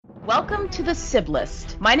Welcome to the Sib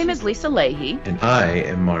List. My name is Lisa Leahy. And I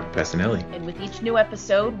am Mark Passanelli. And with each new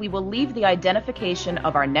episode, we will leave the identification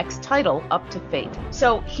of our next title up to fate.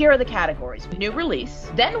 So here are the categories. New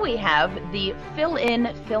release. Then we have the fill-in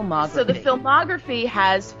filmography. So the filmography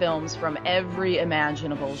has films from every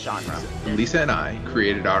imaginable genre. Lisa and I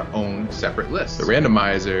created our own separate list. The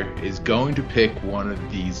randomizer is going to pick one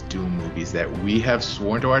of these Doom movies that we have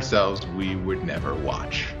sworn to ourselves we would never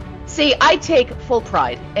watch. See, I take full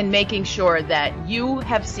pride in making sure that you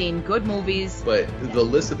have seen good movies. But the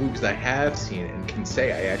list of movies I have seen and can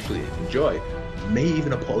say I actually enjoy may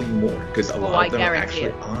even appall you more, because a lot of them are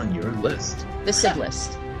actually on your list. The Sib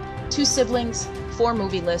List. 2 siblings, 4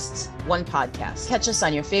 movie lists, 1 podcast. Catch us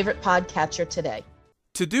on your favorite podcatcher today.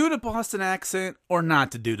 To do the Boston accent or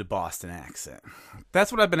not to do the Boston accent? That's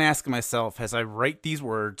what I've been asking myself as I write these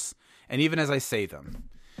words and even as I say them.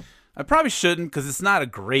 I probably shouldn't, because it's not a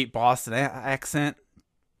great Boston accent,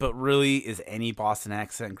 but really, is any Boston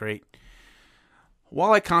accent great?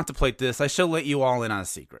 While I contemplate this, I shall let you all in on a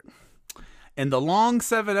secret. In the long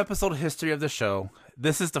 7-episode history of the show,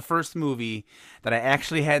 this is the first movie that I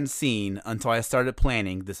actually hadn't seen until I started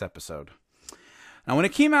planning this episode. Now, when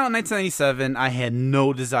it came out in 1997, I had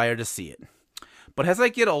no desire to see it. But as I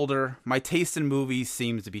get older, my taste in movies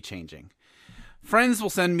seems to be changing. Friends will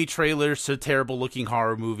send me trailers to terrible-looking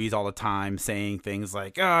horror movies all the time, saying things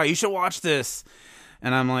like, you should watch this.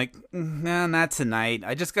 And I'm like, nah, not tonight.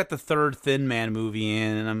 I just got the 3rd Thin Man movie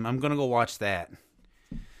in, and I'm going to go watch that.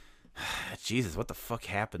 Jesus, what the fuck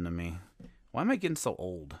happened to me? Why am I getting so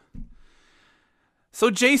old? So,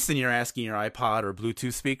 Jason, you're asking your iPod or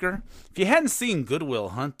Bluetooth speaker, if you hadn't seen Good Will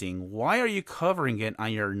Hunting, why are you covering it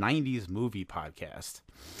on your 90s movie podcast?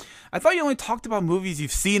 I thought you only talked about movies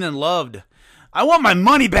you've seen and loved. I want my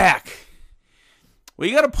money back! Well,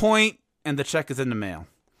 you got a point, and the check is in the mail.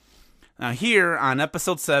 Now here, on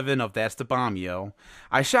episode 7 of That's the Bomb, Yo,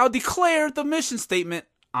 I shall declare the mission statement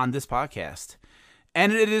on this podcast.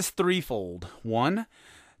 And it is threefold. 1,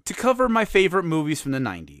 to cover my favorite movies from the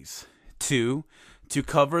 90s. 2, to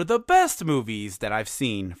cover the best movies that I've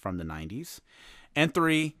seen from the 90s. And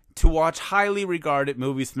 3, to watch highly regarded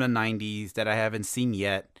movies from the 90s that I haven't seen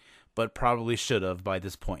yet, but probably should have by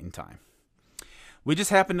this point in time. We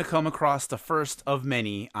just happened to come across the first of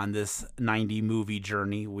many on this 90 movie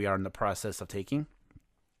journey we are in the process of taking.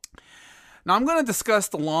 Now, I'm going to discuss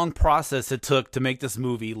the long process it took to make this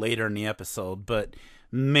movie later in the episode, but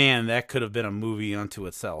man, that could have been a movie unto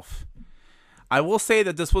itself. I will say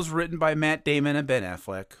that this was written by Matt Damon and Ben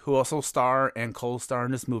Affleck, who also star and co-star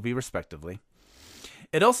in this movie respectively.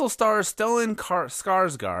 It also stars Stellan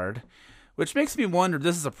Skarsgård, which makes me wonder if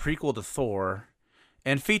this is a prequel to Thor,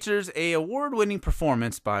 and features an award-winning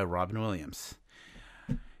performance by Robin Williams.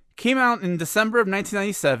 Came out in December of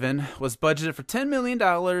 1997, was budgeted for $10 million,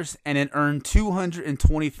 and it earned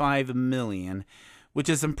 $225 million, which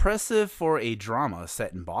is impressive for a drama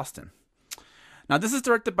set in Boston. Now, this is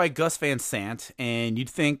directed by Gus Van Sant, and you'd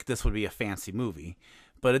think this would be a fancy movie,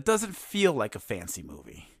 but it doesn't feel like a fancy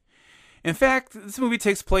movie. In fact, this movie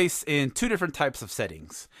takes place in 2 different types of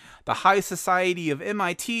settings. The high society of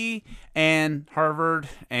MIT and Harvard,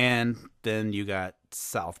 and then you got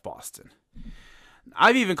South Boston.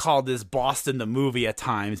 I've even called this Boston the movie at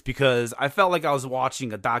times because I felt like I was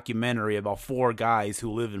watching a documentary about 4 guys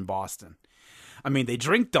who live in Boston. I mean, they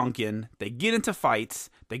drink Dunkin', they get into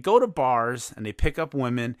fights, they go to bars, and they pick up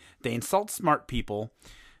women, they insult smart people.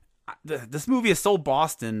 This movie is so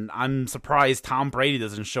Boston, I'm surprised Tom Brady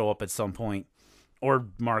doesn't show up at some point. Or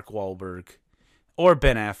Mark Wahlberg. Or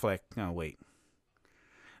Ben Affleck. Oh, wait.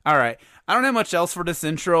 Alright, I don't have much else for this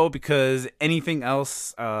intro because anything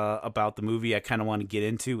else about the movie I kind of want to get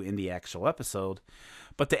into in the actual episode.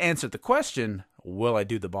 But to answer the question, will I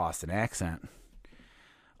do the Boston accent?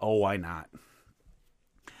 Oh, why not?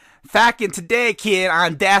 Fackin' today, kid,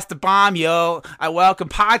 on That's the Bomb, yo. I welcome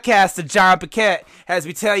podcaster John Bequette as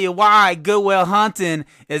we tell you why Good Will Hunting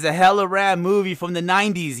is a hella rad movie from the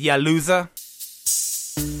 90s, ya loser.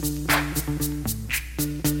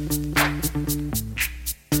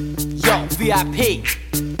 Yo, VIP.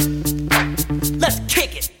 Let's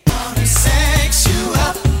kick it.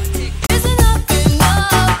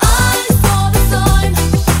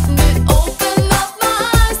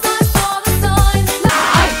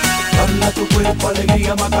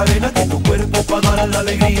 Alegría Macarena, que tu cuerpo para dar la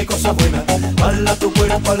alegría y cosas buenas. Bala tu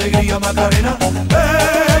cuerpo, alegría Macarena,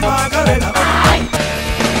 Macarena.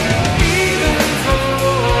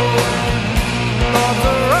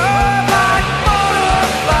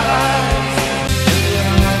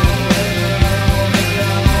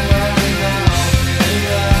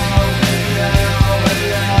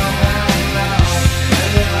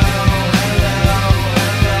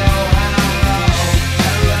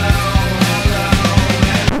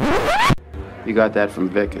 You got that from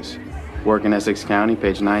Vickers. Work in Essex County,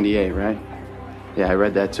 page 98, right? Yeah, I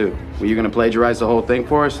read that too. Were you gonna plagiarize the whole thing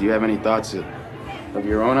for us? Do you have any thoughts of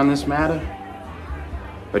your own on this matter?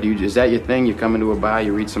 Or is that your thing? You come into a bar,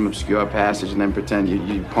 you read some obscure passage, and then pretend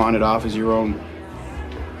you pawn it off as your own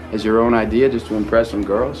idea just to impress some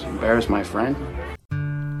girls? Embarrass my friend?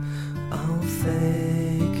 I'll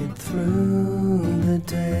fake it through the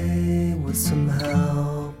day with some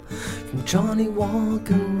help from Johnny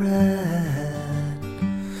Walker Red.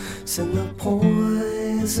 Send the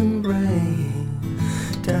poison brain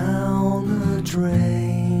down the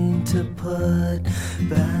drain to put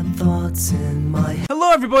bad thoughts in my head.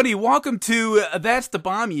 Hello, everybody. Welcome to That's the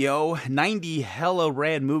Bomb, Yo. 90 hella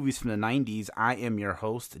rad movies from the 90s. I am your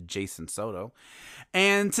host, Jason Soto.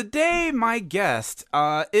 And today, my guest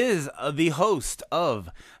is the host of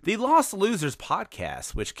the Lost Losers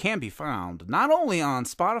podcast, which can be found not only on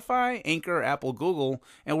Spotify, Anchor, Apple, Google,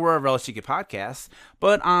 and wherever else you get podcasts,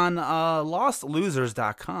 but on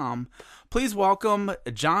lostlosers.com. Please welcome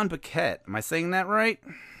John Bequette. Am I saying that right?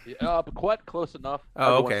 Bequette, close enough.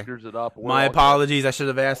 Oh, okay. Screws it up. My apologies. I should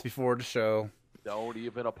have asked before the show. Don't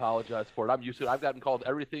even apologize for it. I'm used to it. I've gotten called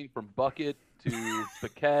everything from bucket to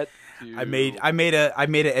Bequette to. I made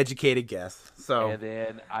an educated guess. So and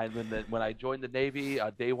then when I joined the Navy,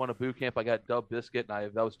 day one of boot camp, I got dubbed Biscuit,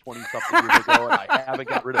 and that was 20-something years ago, and I haven't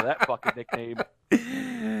got rid of that fucking nickname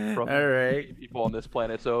from all right people on this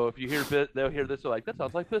planet. So if you hear they'll hear this, they're like, that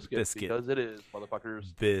sounds like Biscuit, because it is,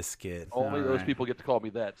 motherfuckers. Biscuit. Only those people get to call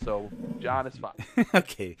me that. So John is fine.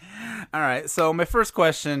 Okay. All right. So my first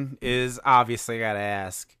question is obviously I gotta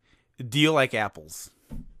ask: do you like apples?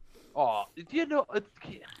 Oh, you know,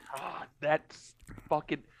 that's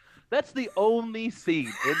the only scene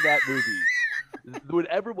in that movie.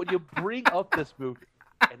 When you bring up this movie,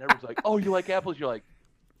 and everyone's like, "Oh, you like apples?" You're like,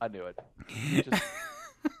 "I knew it."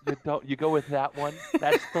 You go with that one.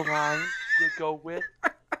 That's the line you go with,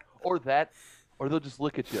 or they'll just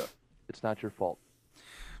look at you. It's not your fault.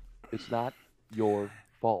 It's not your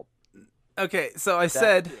fault. Okay, so I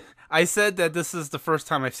said that this is the first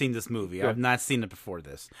time I've seen this movie. Good. I've not seen it before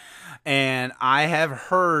this. And I have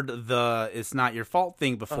heard the "it's not your fault"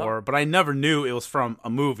 thing before, but I never knew it was from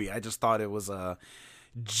a movie. I just thought it was a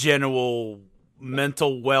general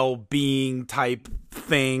mental well-being type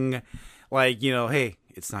thing. Like, hey,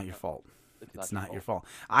 it's not your fault. It's not your fault.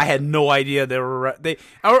 I had no idea or it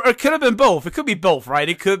could have been both. It could be both, right?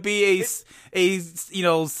 It could be a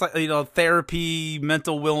therapy,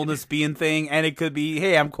 mental wellness being thing, and it could be,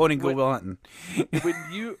 hey, I'm quoting Good Will Hunting.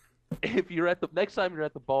 If you're next time you're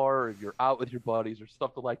at the bar and you're out with your buddies or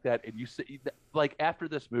something like that, and you see, like, after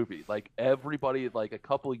this movie, like, everybody, like, a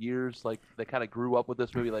couple of years, like, they kind of grew up with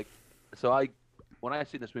this movie, like, so when I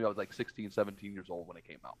seen this movie, I was like 16, 17 years old when it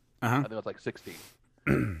came out. I think I was like 16.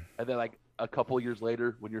 And then, like, a couple of years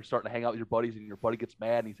later, when you're starting to hang out with your buddies and your buddy gets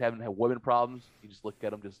mad and he's having women problems, you just look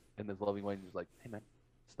at him just in this loving way and he's like, "Hey, man,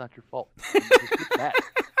 it's not your fault." And he just gets mad.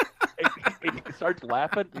 and he starts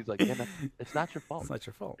laughing. He's like, "Yeah, man, it's not your fault. It's not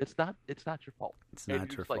your fault. It's not your fault. It's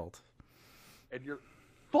not your fault." And you're,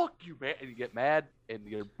 "Fuck you, man!" And you get mad, and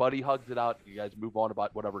your buddy hugs it out, and you guys move on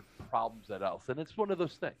about whatever problems that else. And it's one of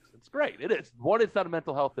those things. It's great. It is. One, it's not a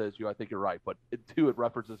mental health issue. I think you're right. But two, it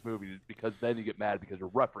references this movie because then you get mad because you're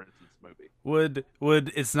referencing this movie. Would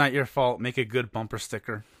 "It's Not Your Fault" make a good bumper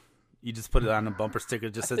sticker? You just put it on a bumper sticker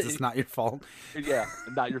that just says "It's not your fault." Yeah,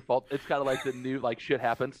 not your fault. It's kind of like the new, like, shit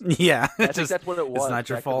happens. Yeah, I think that's what it was. It's not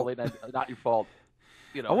your fault. Not your fault.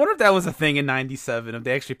 I wonder if that was a thing in '97. If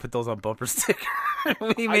they actually put those on bumper stickers,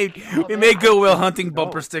 we made Good Will Hunting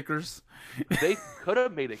bumper stickers. They could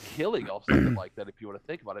have made a killing off something like that if you want to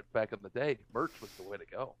think about it. Back in the day, merch was the way to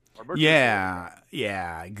go.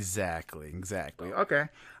 Yeah, exactly. Okay.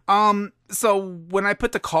 So when I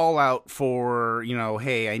put the call out for,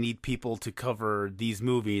 hey, I need people to cover these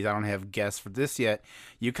movies, I don't have guests for this yet.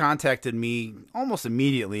 You contacted me almost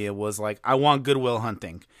immediately. It was like, I want Good Will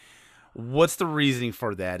Hunting. What's the reasoning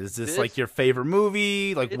for that? Is this like your favorite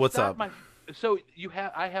movie? Like, what's up?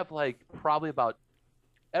 I have like probably about,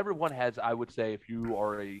 everyone has, I would say, if you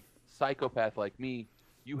are a psychopath like me,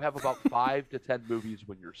 you have about 5 to 10 movies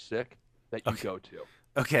when you're sick that you go to.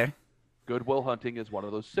 Okay. Good Will Hunting is one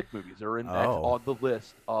of those sick movies. That's on the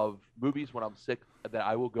list of movies when I'm sick that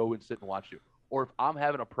I will go and sit and watch you. Or if I'm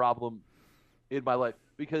having a problem in my life,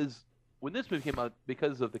 because when this movie came out,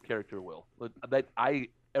 because of the character Will,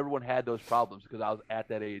 everyone had those problems because I was at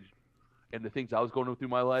that age, and the things I was going through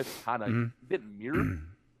my life kind of didn't mirror,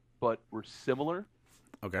 but were similar.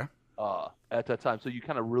 Okay. At that time, so you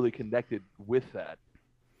kind of really connected with that,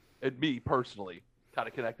 and me personally kind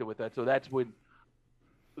of connected with that. So that's when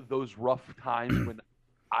those rough times when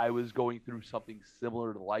I was going through something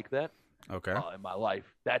similar to like that. Okay. In my life,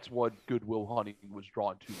 that's what Good Will Hunting was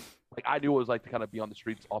drawn to. Like I knew it was like to kind of be on the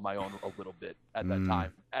streets on my own a little bit at that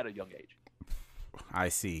time, at a young age. I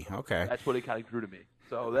see. Okay. That's what it kind of grew to me.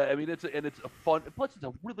 So that, I mean, it's a fun. Plus, it's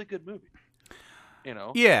a really good movie. You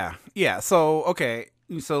know. Yeah. Yeah. So okay.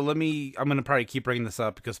 So I'm gonna probably keep bringing this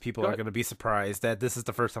up because people are gonna be surprised that this is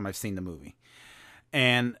the first time I've seen the movie.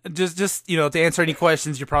 And just to answer any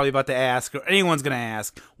questions you're probably about to ask, or anyone's gonna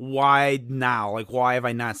ask, why now? Like, why have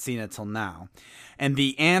I not seen it till now? And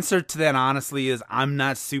the answer to that, honestly, is I'm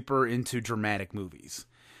not super into dramatic movies.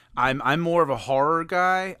 I'm more of a horror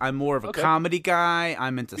guy. I'm more of a comedy guy.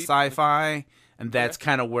 I'm into sci-fi, and that's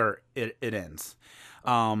kind of where it ends.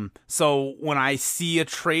 So when I see a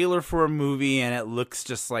trailer for a movie and it looks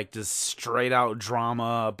just like this straight out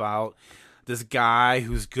drama about this guy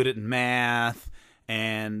who's good at math,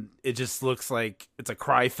 and it just looks like it's a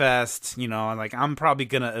cry fest, like I'm probably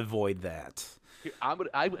gonna avoid that.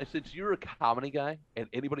 Since you're a comedy guy and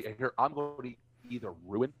anybody here, I'm going to either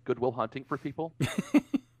ruin Good Will Hunting for people.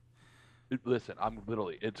 Listen,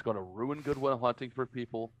 it's going to ruin Good Will Hunting for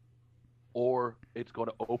people, or it's going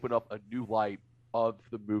to open up a new light of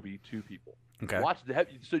the movie to people. Okay.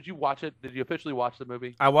 So did you watch it? Did you officially watch the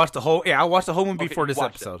movie? I watched the whole. Yeah, I watched the whole movie for this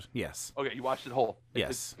episode. Yes. Okay, you watched it whole. Yes.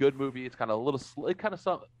 It's a good movie. It's kind of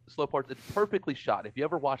slow parts. It's perfectly shot. If you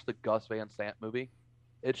ever watched the Gus Van Sant movie,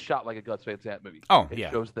 it's shot like a Gus Van Sant movie. Oh, it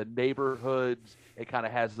yeah. shows the neighborhoods. It kind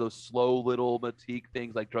of has those slow little motique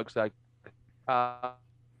things like Drug Side Cowboys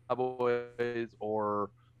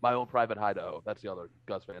or My Own Private Idaho. That's the other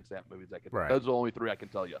Gus Van Sant movies I can. Right. Those are the only three I can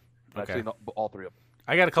tell you. Okay. I've seen all three of them.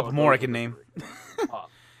 I got a couple more I can name.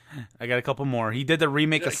 I got a couple more. He did the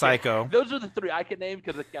remake of Psycho. Those are the three I can name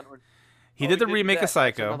because I can't remember. He did the remake of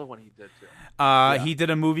Psycho. That's another one he did too. He did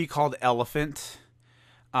a movie called Elephant.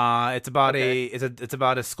 It's about it's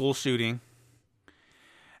about a school shooting,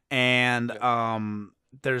 and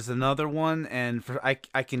there's another one, and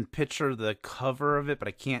I can picture the cover of it, but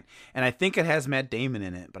I can't. And I think it has Matt Damon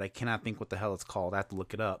in it, but I cannot think what the hell it's called. I have to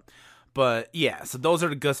look it up. But yeah, so those are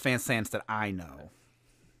the Gus Van Sants that I know.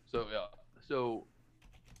 So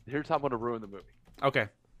here's how I'm going to ruin the movie. Okay.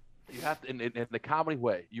 You have to, in the comedy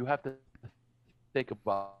way, you have to think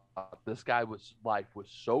about this guy's life was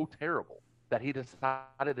so terrible that he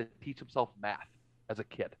decided to teach himself math as a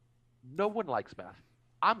kid. No one likes math.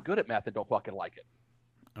 I'm good at math and don't fucking like it.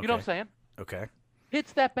 You know what I'm saying? Okay.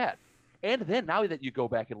 It's that bad. And then now that you go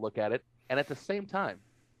back and look at it, and at the same time,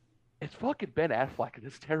 it's fucking Ben Affleck and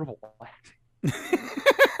his terrible acting.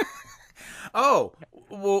 Oh,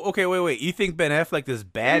 well, okay, wait. You think Ben Affleck is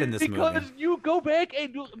bad in this movie? Because you go back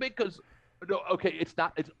and it's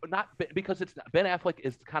not because it's not. Ben Affleck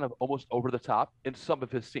is kind of almost over the top in some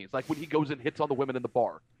of his scenes, like when he goes and hits on the women in the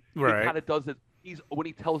bar. Right. He kind of does it. When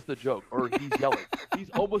he tells the joke or he's yelling.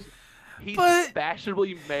 he's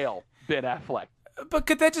fashionably male, Ben Affleck. But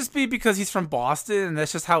could that just be because he's from Boston and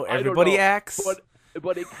that's just how everybody acts? But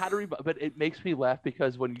it makes me laugh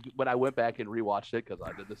because when I went back and rewatched it, because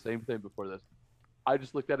I did the same thing before this, I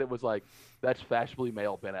just looked at it and was like, that's fashionably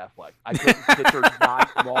male Ben Affleck. I couldn't picture 9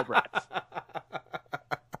 Mallrats.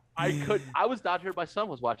 I was down here. My son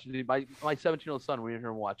was watching it. My 17-year-old son, we were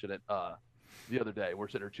here watching it the other day. We're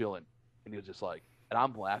sitting here chilling, and he was just like, and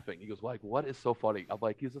I'm laughing. He goes like, "What is so funny?" I'm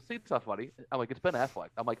like, "He's a it's not funny." I'm like, "It's Ben Affleck."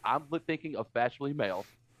 I'm like, I'm thinking of fashionably male,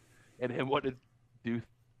 and him wanting to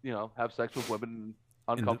do, have sex with women in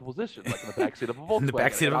uncomfortable positions, like in the backseat of a Volkswagen. In the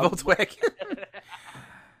backseat of a Volkswagen.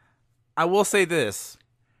 I will say this.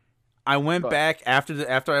 I went back after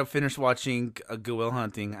I finished watching Good Will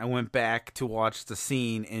Hunting. I went back to watch the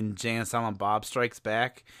scene in Jay and Silent Bob Strikes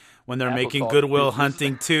Back when they're making Good Will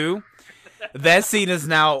Hunting 2. That scene is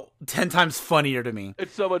now 10 times funnier to me.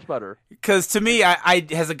 It's so much better. Because to me, I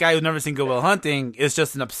as a guy who's never seen Good Will Hunting, it's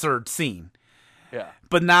just an absurd scene. Yeah.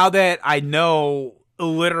 But now that I know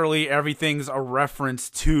literally everything's a reference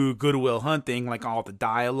to Good Will Hunting, like all the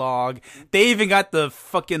dialogue. They even got the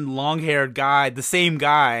fucking long-haired guy, the same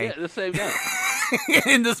guy. Yeah, the same guy.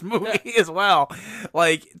 in this movie as well.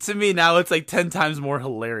 Like, to me, now it's like 10 times more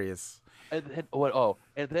hilarious. And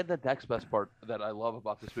then the next best part that I love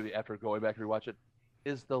about this movie after going back and rewatch it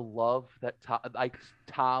is the love that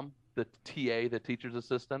Tom, the TA, the teacher's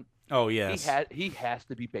assistant. Oh, yes. He has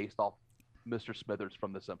to be based off Mr. Smithers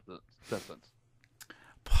from The Simpsons.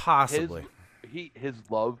 Possibly. His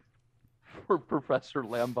love for Professor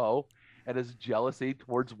Lambeau and his jealousy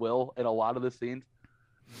towards Will in a lot of the scenes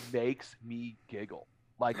makes me giggle,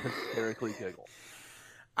 like hysterically giggle.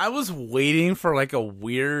 I was waiting for like a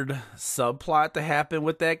weird subplot to happen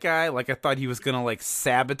with that guy. Like I thought he was gonna like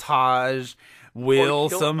sabotage Will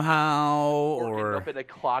somehow, or end up in a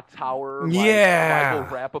clock tower. Yeah,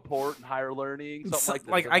 like Michael Rappaport and Higher Learning. Something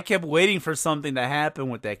like I kept waiting for something to happen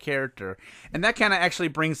with that character, and that kind of actually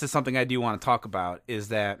brings to something I do want to talk about. Is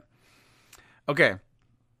that okay?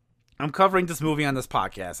 I'm covering this movie on this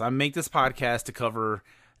podcast. I make this podcast to cover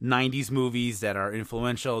 90s movies that are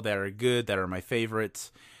influential, that are good, that are my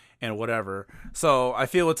favorites, and whatever. So I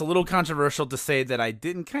feel it's a little controversial to say that I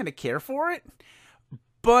didn't kind of care for it,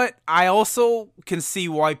 but I also can see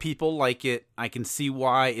why people like it. I can see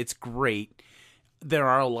why it's great. There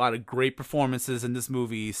are a lot of great performances in this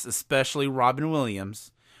movie, especially Robin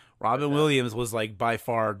Williams. Robin Williams was like by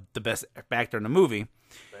far the best actor in the movie.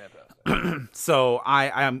 So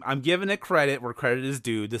I'm giving it credit where credit is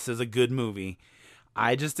due. This is a good movie.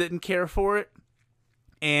 I just didn't care for it,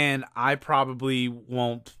 and I probably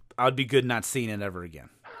won't. I'd be good not seeing it ever again.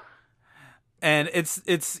 And it's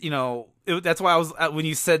that's why I was when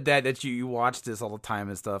you said that you watch this all the time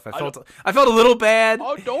and stuff. I felt a little bad.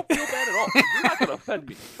 Oh, don't feel bad at all. You're not gonna offend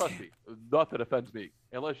me. Trust me, nothing offends me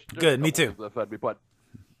unless good. Me too. Offend me, but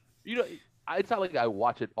it's not like I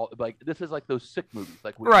watch it all. Like this is like those sick movies.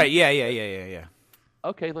 Like right, yeah.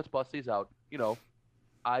 Okay, let's bust these out.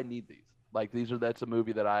 I need these. Like that's a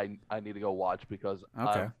movie that I need to go watch because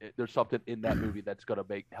there's something in that movie that's gonna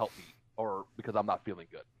help me, or because I'm not feeling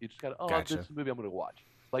good. You just gotta gotcha. This is a movie I'm gonna watch.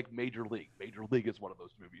 Like Major League. Major League is one of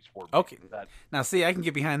those movies for me. Okay. Now see, I can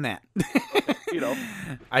get behind that.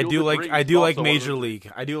 I do like Major League.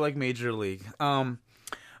 I do like Major League.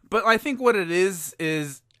 But I think what it is,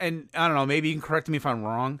 and I don't know, maybe you can correct me if I'm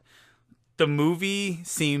wrong. The movie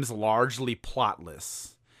seems largely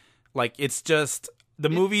plotless. Like it's just. The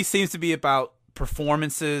movie seems to be about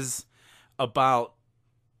performances, about,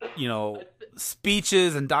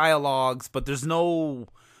 speeches and dialogues, but there's no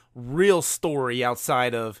real story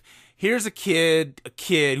outside of here's a kid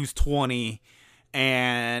who's 20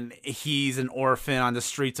 and he's an orphan on the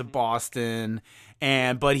streets of Boston,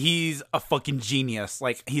 but he's a fucking genius.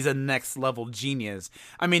 Like he's a next level genius.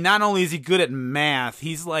 I mean, not only is he good at math,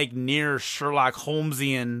 he's like near Sherlock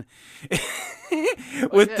Holmesian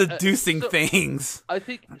with deducing things. I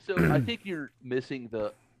think you're missing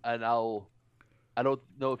I don't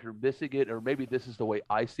know if you're missing it, or maybe this is the way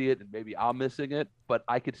I see it, and maybe I'm missing it. But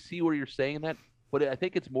I could see where you're saying that. But I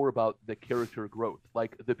think it's more about the character growth,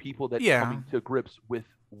 like the people that coming to grips with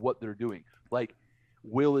what they're doing. Like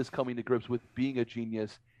Will is coming to grips with being a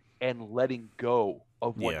genius and letting go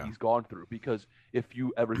of what he's gone through. Because if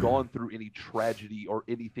you ever gone through any tragedy or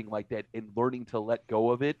anything like that, and learning to let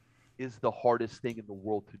go of it is the hardest thing in the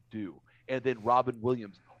world to do. And then Robin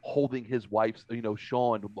Williams holding his wife's,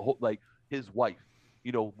 Sean, like his wife,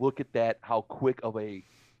 look at that, how quick of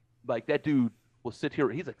that dude will sit here.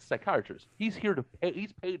 He's a psychiatrist. He's here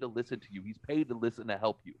he's paid to listen to you. He's paid to listen to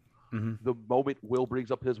help you. Mm-hmm. The moment Will brings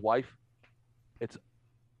up his wife, it's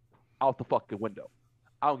out the fucking window.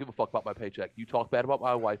 I don't give a fuck about my paycheck. You talk bad about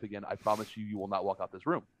my wife again, I promise you will not walk out this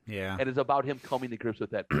room. Yeah. And it's about him coming to grips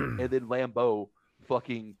with that. And then Lambeau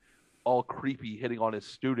fucking all creepy hitting on his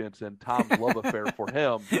students and Tom's love affair for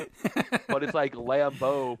him. But it's like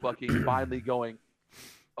Lambeau fucking finally going,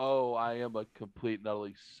 oh, I am a complete and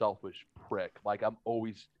utterly selfish prick. Like I'm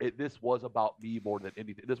always this was about me more than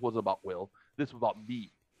anything. This wasn't about Will. This was about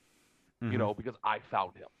me. Because I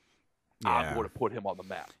found him. Yeah. I'm going to put him on the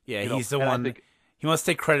map. Yeah, he's the one. He wants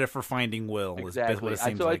to take credit for finding Will. Exactly. Is what it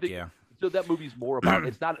seems like. So that movie's more about.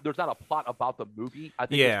 There's not a plot about the movie. I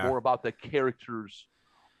think it's more about the characters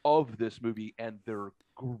of this movie and their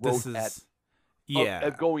growth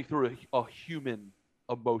at going through a human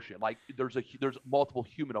emotion. Like there's multiple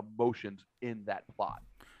human emotions in that plot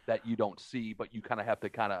that you don't see, but you kind of have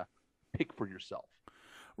to pick for yourself.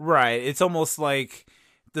 Right. It's almost like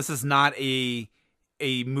this is not a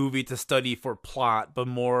movie to study for plot, but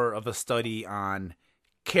more of a study on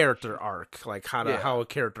character arc, like how a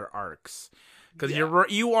character arcs. Because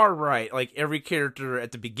you are right. Like every character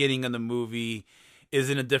at the beginning of the movie is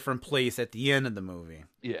in a different place at the end of the movie.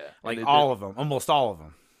 Yeah, like all of them, almost all of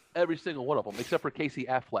them. Every single one of them, except for Casey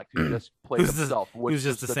Affleck, who just plays himself. Who's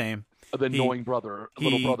just the same. The annoying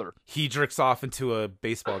little brother. He jerks off into a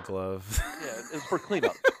baseball glove. Yeah, it's for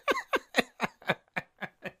cleanup.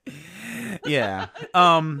 Yeah.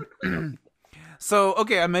 So,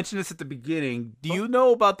 okay, I mentioned this at the beginning. Do you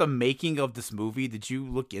know about the making of this movie? Did you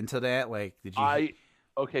look into that? Like, did you?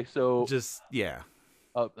 So just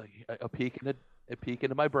a peek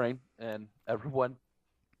into my brain, and everyone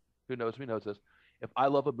who knows me knows this. If I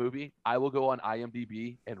love a movie, I will go on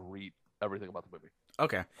IMDb and read everything about the movie.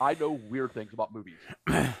 Okay. I know weird things about movies.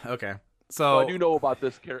 Okay. So I do know about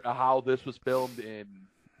this how this was filmed and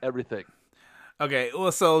everything. Okay.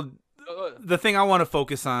 Well, so the thing I want to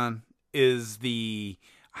focus on is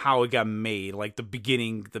how it got made, like the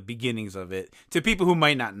beginnings of it, to people who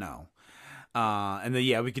might not know. And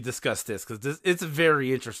then we could discuss this because it's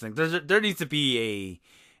very interesting. There needs to be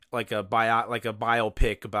a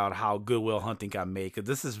biopic about how Good Will Hunting got made, because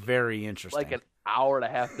this is very interesting. Like an hour and a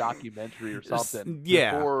half documentary or something.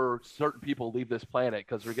 Yeah. Before certain people leave this planet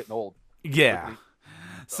because they're getting old. Yeah.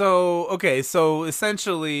 So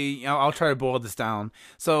essentially, I'll try to boil this down.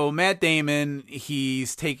 So Matt Damon,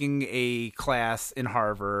 he's taking a class in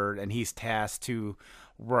Harvard, and he's tasked to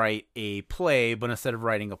write a play, but instead of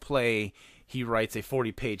writing a play, he writes a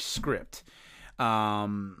 40-page script.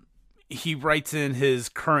 He writes in his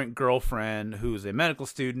current girlfriend, who's a medical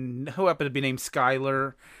student, who happened to be named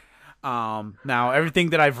Skylar. Now,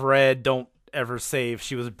 everything that I've read, don't ever say if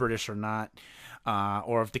she was British or not.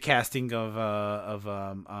 Or if the casting of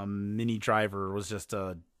Minnie Driver was just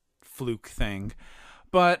a fluke thing.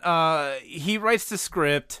 But he writes the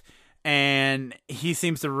script, and he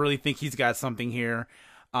seems to really think he's got something here.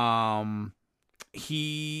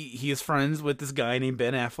 He is friends with this guy named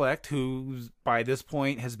Ben Affleck, who by this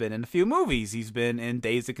point has been in a few movies. He's been in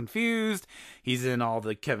Dazed and Confused. He's in all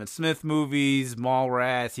the Kevin Smith movies,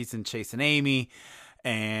 Mallrats. He's in Chasing Amy.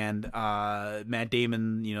 And Matt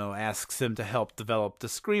Damon, asks him to help develop the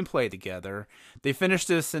screenplay together. They finished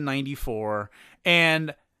this in 94.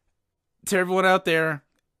 And to everyone out there,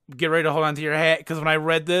 get ready to hold on to your hat, because when I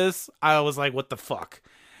read this, I was like, what the fuck?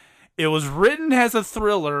 It was written as a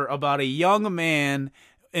thriller about a young man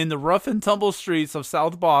in the rough and tumble streets of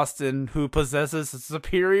South Boston who possesses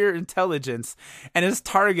superior intelligence and is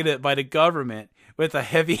targeted by the government with a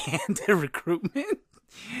heavy-handed recruitment.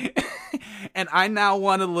 And I now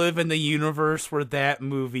want to live in the universe where that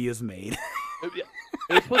movie is made.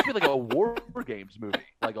 It's supposed to be like a War Games movie,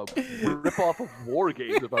 like a rip-off of War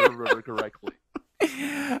Games, if I remember correctly.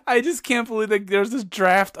 I just can't believe that there's this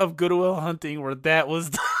draft of Good Will Hunting where that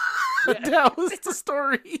was that was the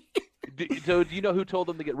story. So do you know who told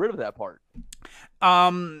them to get rid of that part? I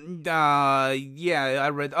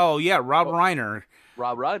read. Oh, yeah, Rob Reiner.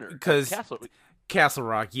 Rob Reiner. Because Castle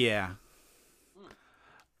Rock, yeah.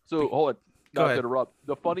 So hold on, Go ahead. To interrupt.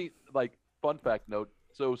 The fun fact note.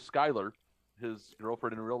 So Skylar, his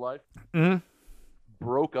girlfriend in real life,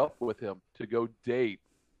 broke up with him to go date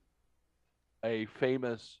a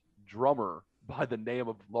famous drummer by the name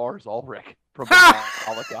of Lars Ulrich from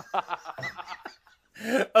Metallica.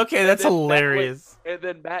 Okay, that's hilarious. And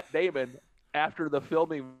then Matt Damon, after the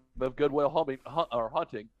filming of Good Will Hunting, went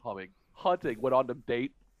on to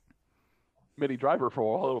date Minnie Driver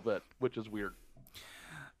for a little bit, which is weird.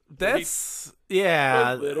 That's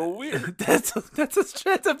a little weird. That's a bit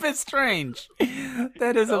strange.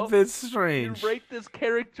 That is a bit strange. You rate this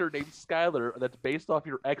character named Skylar that's based off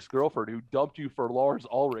your ex-girlfriend who dumped you for Lars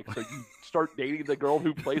Ulrich, so you start dating the girl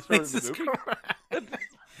who plays her in the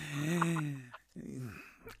movie.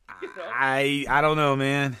 I don't know,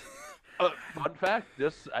 man. Fun fact: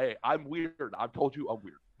 I'm weird. I've told you I'm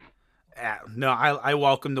weird. No, I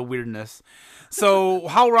welcome the weirdness. So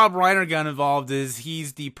how Rob Reiner got involved is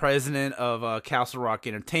he's the president of Castle Rock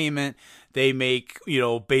Entertainment. They make,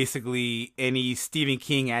 basically any Stephen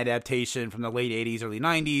King adaptation from the late 80s, early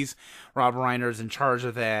 90s. Rob Reiner's in charge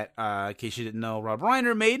of that. In case you didn't know, Rob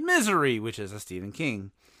Reiner made Misery, which is a Stephen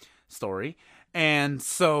King story. And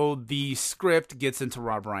so the script gets into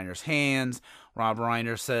Rob Reiner's hands. Rob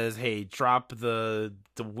Reiner says, hey, drop the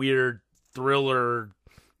weird thriller,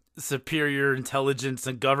 superior intelligence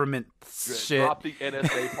and government shit. Drop the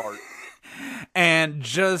NSA part. And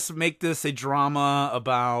just make this a drama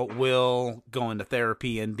about Will going to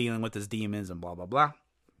therapy and dealing with his demons and blah, blah, blah.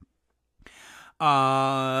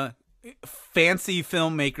 Fancy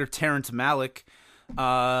filmmaker Terrence Malick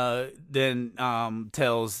then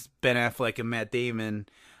tells Ben Affleck and Matt Damon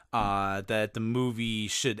that the movie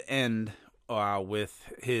should end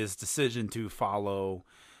with his decision to follow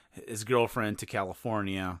his girlfriend to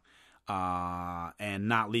California and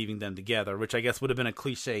not leaving them together, which I guess would have been a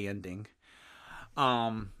cliche ending.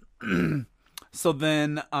 So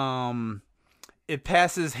then it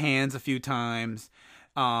passes hands a few times.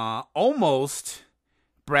 Almost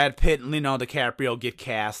Brad Pitt and Leonardo DiCaprio get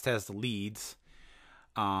cast as the leads.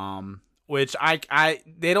 Which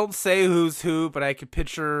they don't say who's who, but I could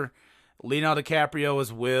picture Leonardo DiCaprio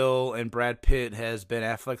as Will and Brad Pitt as Ben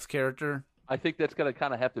Affleck's character. I think that's gonna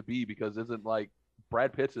kind of have to be because isn't like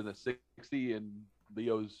Brad Pitt's in the 60 and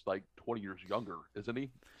Leo's like 20 years younger, isn't he?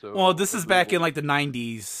 So well, this is back in like the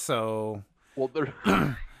 90s, so well, they're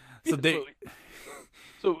so they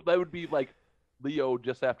So that would be like Leo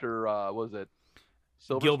just after what was it?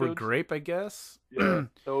 Silver Gilbert Spoons? Grape, I guess. Yeah.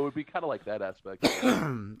 So it would be kind of like that aspect.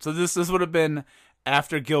 So this would have been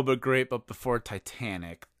after Gilbert Grape, but before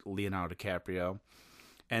Titanic, Leonardo DiCaprio,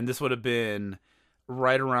 and this would have been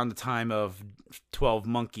right around the time of 12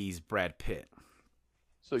 Monkeys, Brad Pitt.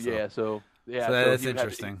 So that's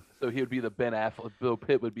interesting. So he would be the Ben Affleck. Bill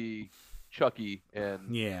Pitt would be Chucky, and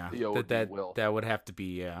Leo would be Will. That would have to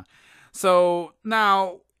be So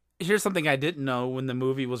now here's something I didn't know when the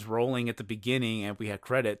movie was rolling at the beginning and we had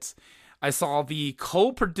credits. I saw the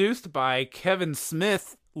co-produced by Kevin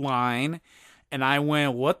Smith line, and I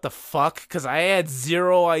went, "What the fuck?" Because I had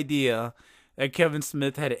zero idea that Kevin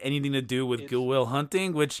Smith had anything to do with Good Will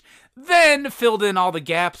Hunting, which then filled in all the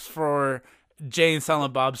gaps for Jay and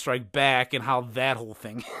Silent Bob Strike Back and how that whole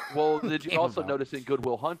thing. Well, did you also notice in Good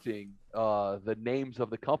Will Hunting the names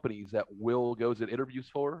of the companies that Will goes and interviews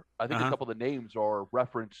for? I think a couple of the names are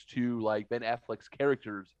reference to like Ben Affleck's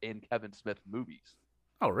characters in Kevin Smith movies.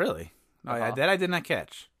 Oh, really? Oh, that I did not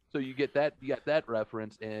catch. So you got that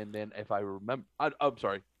reference, and then if I remember, I'm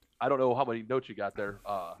sorry, I don't know how many notes you got there.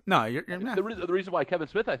 No, you're not. The reason why Kevin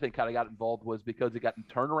Smith, I think, kind of got involved was because he got in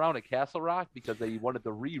turnaround at Castle Rock because they wanted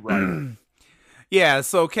to rewrite. Yeah,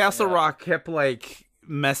 so Castle Rock kept like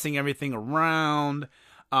messing everything around.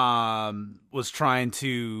 Was trying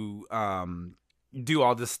to do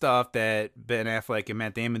all this stuff that Ben Affleck and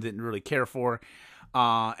Matt Damon didn't really care for.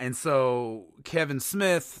 And so Kevin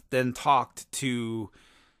Smith then talked to,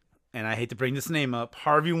 and I hate to bring this name up,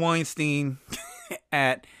 Harvey Weinstein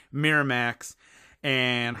at Miramax.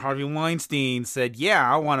 And Harvey Weinstein said,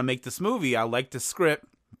 "Yeah, I want to make this movie. I like the script."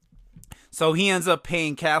 So he ends up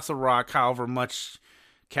paying Castle Rock however much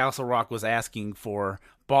Castle Rock was asking for,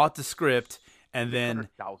 bought the script, and then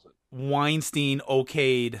Weinstein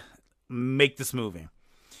okayed make this movie.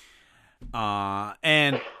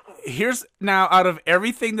 And here's now, out of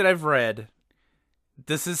everything that I've read,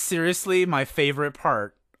 this is seriously my favorite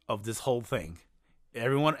part of this whole thing.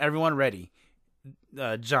 Everyone ready?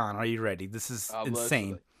 John, are you ready? This is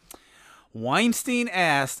insane. Weinstein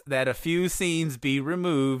asked that a few scenes be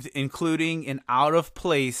removed, including an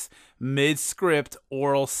out-of-place, mid-script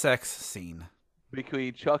oral sex scene.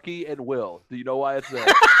 Between Chucky and Will. Do you know why it's there?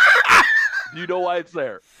 Do you know why it's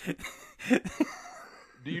there?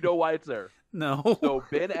 Do you know why it's there? No. So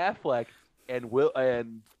Ben Affleck and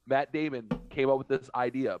Matt Damon came up with this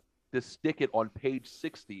idea to stick it on page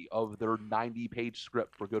 60 of their 90-page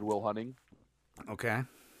script for Good Will Hunting. Okay.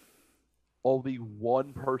 Only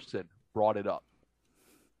one person brought it up.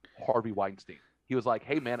 Harvey Weinstein. He was like,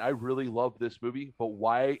 "Hey man, I really love this movie, but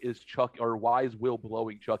why is Will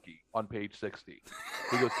blowing Chucky on page 60?"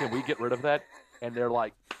 He goes, "Can we get rid of that?" And they're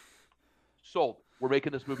like, "Sold. We're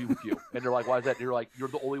making this movie with you." And they're like, "Why is that?" And you're like, "You're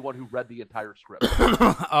the only one who read the entire script."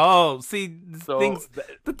 Oh, see,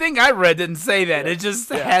 the thing I read didn't say that. It just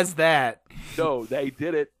has that. No, they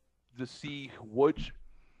did it to see which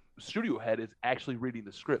studio head is actually reading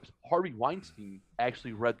the scripts. Harvey Weinstein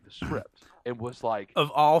actually read the script and was like,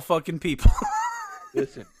 of all fucking people.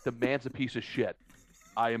 "Listen, the man's a piece of shit.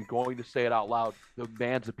 I am going to say it out loud. The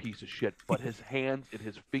man's a piece of shit, but his hands and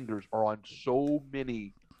his fingers are on so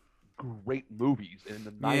many great movies in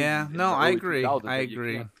the 90s." Yeah, no, I agree.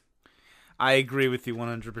 I agree with you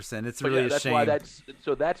 100%. It's really a shame.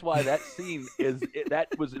 That's why that scene that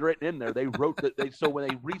was written in there. They wrote that. So when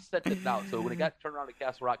they reset it out, so when it got turned around to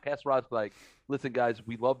Castle Rock's like, "Listen, guys,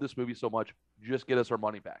 we love this movie so much. Just get us our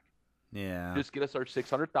money back. Yeah, just get us our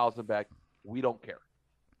 $600,000 back. We don't care."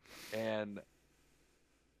 And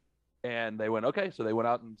they went, okay. So they went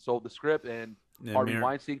out and sold the script, and Harvey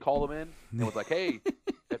Weinstein called them in and was like, "Hey,"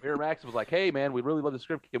 at Miramax was like, "Hey, man, we really love the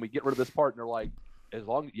script. Can we get rid of this part?" And they're like,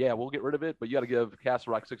 we'll get rid of it, but you got to give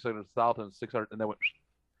Castle Rock $600,000 and $600,000, and then went.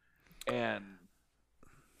 And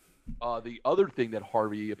the other thing that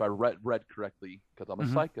Harvey, if I read correctly, because I'm a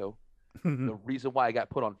psycho, the reason why I got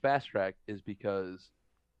put on fast track is because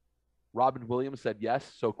Robin Williams said yes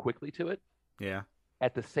so quickly to it. Yeah.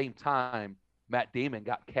 At the same time, Matt Damon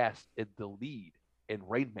got cast in the lead in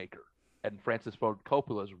Rainmaker, and Francis Ford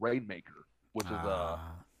Coppola's Rainmaker, which is a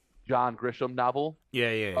John Grisham novel.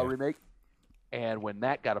 Yeah. Remake. And when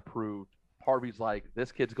that got approved, Harvey's like,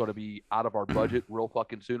 "This kid's going to be out of our budget real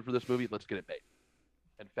fucking soon for this movie. Let's get it made."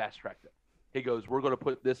 And fast-tracked it. He goes, "We're going to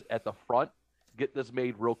put this at the front, get this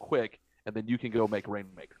made real quick, and then you can go make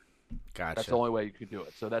Rainmaker." Gotcha. That's the only way you can do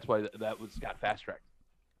it. So that's why that got fast-tracked.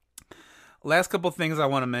 Last couple of things I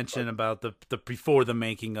want to mention about the before the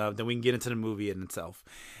making of, then we can get into the movie in itself,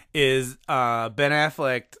 is Ben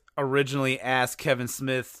Affleck originally asked Kevin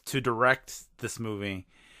Smith to direct this movie,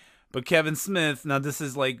 But Kevin Smith, now this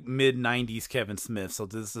is like mid-90s Kevin Smith, so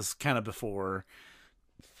this is kind of before.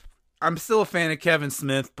 I'm still a fan of Kevin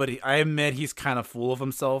Smith, but I admit he's kind of full of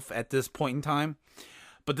himself at this point in time.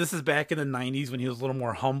 But this is back in the 90s when he was a little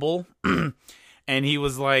more humble. And he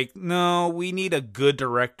was like, no, we need a good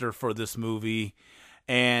director for this movie.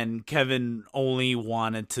 And Kevin only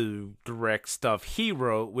wanted to direct stuff he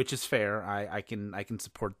wrote, which is fair. I can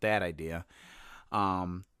support that idea.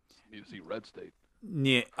 You need to see Red State.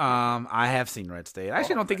 Yeah, I have seen Red State. I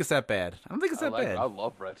actually don't think it's that bad. I don't think it's that bad. I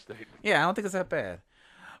love Red State. Yeah, I don't think it's that bad.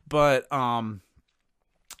 But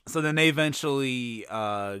so then they eventually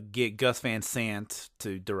get Gus Van Sant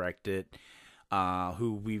to direct it,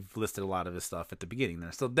 who we've listed a lot of his stuff at the beginning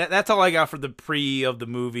there. So that's all I got for the pre of the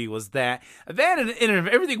movie was that and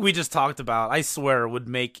everything we just talked about, I swear, would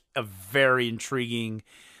make a very intriguing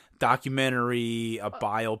documentary, a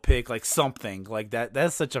biopic, like something like that.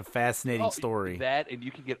 That's such a fascinating story. That, and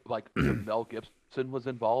you can get like Mel Gibson was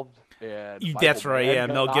involved. And that's right, yeah.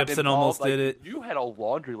 Mel Gibson almost did it. You had a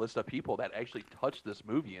laundry list of people that actually touched this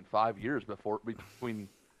movie in 5 years between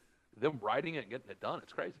them writing it and getting it done.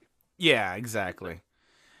 It's crazy. Yeah, exactly.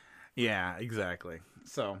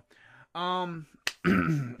 So,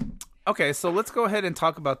 okay, so let's go ahead and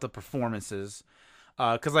talk about the performances.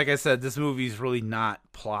 Because like I said, this movie is really not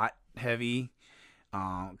plot heavy.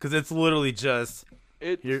 Because it's literally just...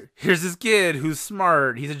 Here's this kid who's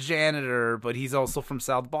smart. He's a janitor, but he's also from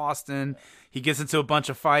South Boston. He gets into a bunch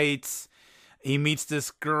of fights. He meets this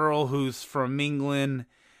girl who's from England.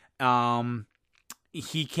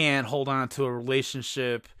 He can't hold on to a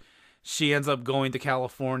relationship. She ends up going to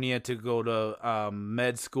California to go to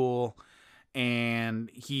med school, and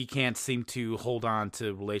he can't seem to hold on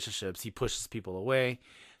to relationships. He pushes people away.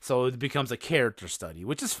 So it becomes a character study,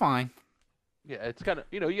 which is fine. Yeah, it's kind of,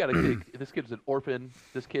 you got a kid. This kid's an orphan.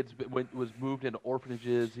 This kid's was moved into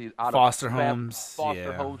orphanages. He's out foster of homes.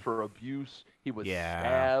 Foster homes for abuse. He was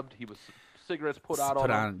stabbed. He was cigarettes put out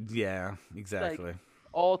on him. Yeah, exactly. Like,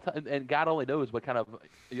 all time, and God only knows what kind of.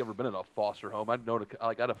 You ever been in a foster home? I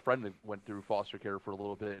had a friend that went through foster care for a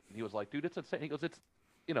little bit, and he was like, "Dude, it's insane." He goes, "It's,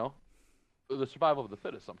 the survival of the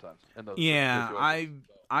fittest sometimes." And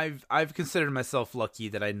I've considered myself lucky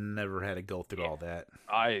that I never had to go through all that.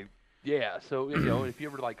 Yeah, so if you're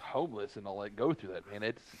ever like homeless and all that, go through that,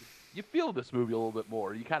 man. You feel this movie a little bit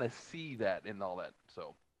more. You kind of see that and all that.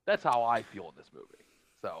 So that's how I feel in this movie.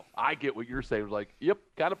 So I get what you're saying. Like, yep,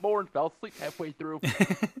 kind of boring. Fell asleep halfway through.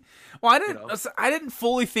 Well, I didn't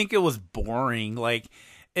fully think it was boring. Like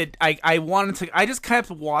I just kept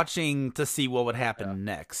watching to see what would happen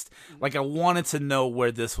next. Like I wanted to know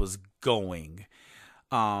where this was going.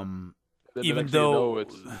 Even though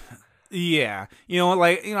it's. Yeah,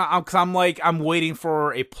 I'm waiting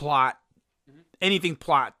for a plot, anything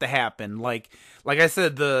plot to happen. Like I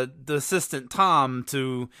said, the assistant Tom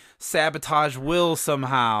to sabotage Will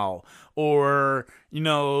somehow, or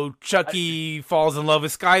Chucky falls in love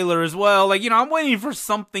with Skylar as well. Like I'm waiting for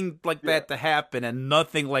something like that to happen, and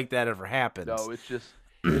nothing like that ever happens. No, it's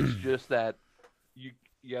just that you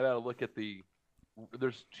gotta look at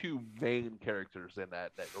there's two main characters in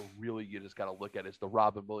that really you just got to look at is the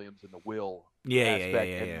Robin Williams and the Will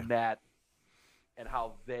aspect, and that and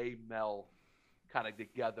how they meld kind of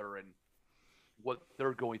together and what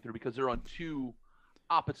they're going through because they're on two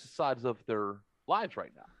opposite sides of their lives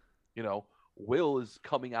right now. Will is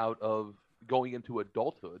coming out of going into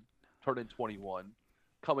adulthood, turning 21,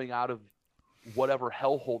 coming out of whatever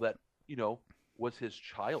hellhole that was his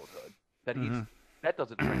childhood that that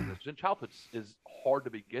doesn't transition. Childhood is hard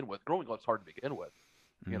to begin with. Growing up is hard to begin with.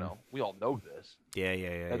 We all know this. Yeah.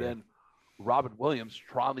 And then Robin Williams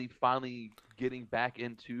finally getting back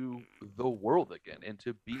into the world again,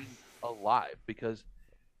 into being alive, because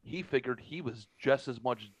he figured he was just as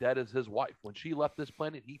much dead as his wife. When she left this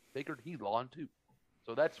planet, he figured he'd gone too.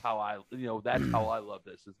 So that's how I love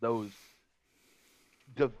this, is those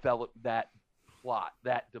develop that plot,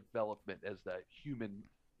 that development as the human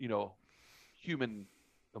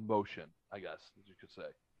emotion, I guess, as you could say.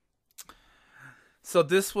 So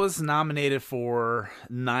this was nominated for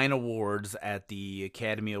 9 awards at the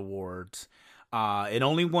Academy Awards. It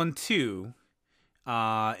only won 2.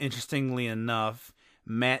 Interestingly enough,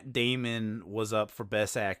 Matt Damon was up for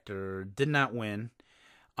Best Actor, did not win.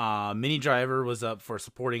 Minnie Driver was up for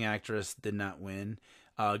Supporting Actress, did not win.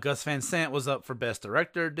 Gus Van Sant was up for Best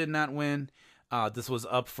Director, did not win. This was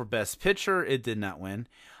up for Best Picture, it did not win.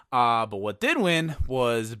 But what did win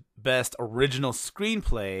was Best Original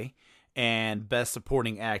Screenplay and Best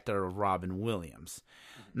Supporting Actor, Robin Williams.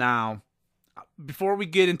 Now, before we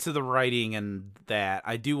get into the writing and that,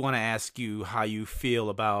 I do want to ask you how you feel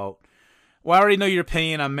about Well, I already know your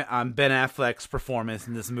opinion on Ben Affleck's performance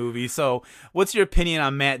in this movie. So, what's your opinion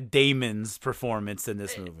on Matt Damon's performance in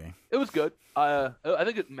this movie? It was good. I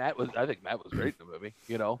think Matt was great in the movie.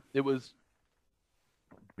 You know, it was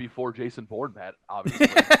before Jason Bourne, Matt, obviously.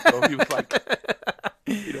 So he was like,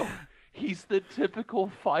 you know, he's the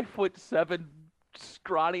typical 5'7"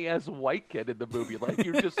 scrawny ass white kid in the movie. Like,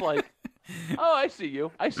 you're just like, oh, I see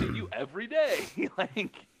you every day.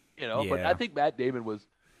 Like, you know. Yeah. But I think Matt Damon was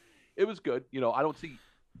good. You know, I don't see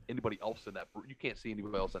anybody else in that. You can't see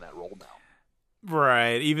anybody else in that role now.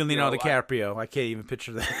 Right. Even Leonardo DiCaprio. I can't even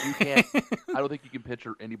picture that. You can't. I don't think you can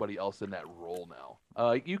picture anybody else in that role now.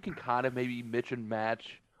 You can kind of maybe mix and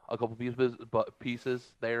match a couple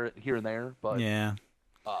pieces there, here and there. But yeah.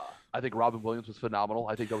 I think Robin Williams was phenomenal.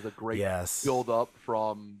 I think that was a great build up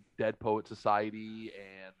from Dead Poet Society,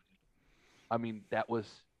 and I mean that was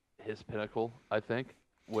his pinnacle. I think,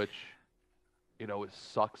 which, you know, it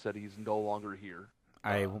sucks that he's no longer here.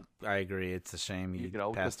 I agree. It's a shame he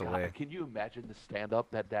passed away. Can you imagine the stand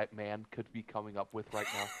up that man could be coming up with right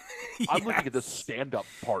now? Yes. I'm looking at the stand up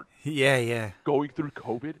part. Yeah. Going through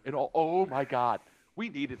COVID and all. Oh my God, we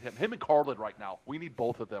needed him. Him and Carlin right now. We need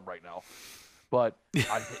both of them right now. But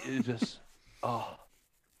it just, I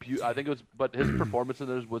think it was. But his performance in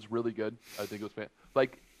this was really good. I think it was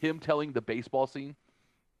like him telling the baseball scene.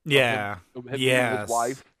 Yeah. Him and his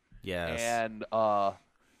wife. Yes. And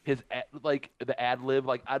his the ad lib.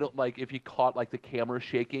 Like, I don't like if you caught like the camera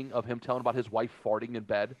shaking of him telling about his wife farting in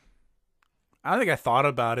bed. I don't think I thought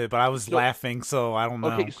about it, but I was laughing, so I don't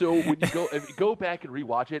know. Okay, so when if you go back and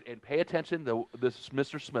rewatch it and pay attention to this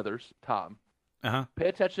Mr. Smithers, Tom. Pay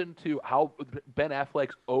attention to how Ben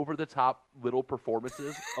Affleck's over-the-top little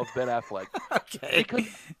performances of Ben Affleck.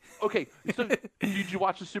 Okay. So did you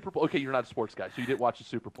watch the Super Bowl? Okay, you're not a sports guy, so you didn't watch the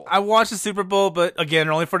Super Bowl. I watched the Super Bowl, but again,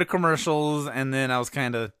 only for the commercials, and then I was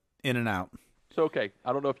kind of in and out. So, okay,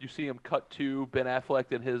 I don't know if you see him cut to Ben Affleck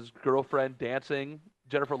and his girlfriend dancing,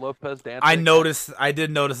 Jennifer Lopez dancing. I did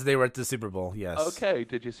notice they were at the Super Bowl, yes. Okay,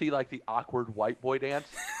 did you see, like, the awkward white boy dance?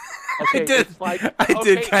 Okay, I did. I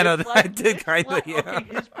did kind of. Yeah.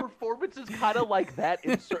 Okay, his performance is kind of like that.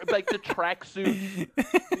 Like the tracksuit,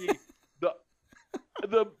 the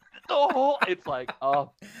whole. It's like,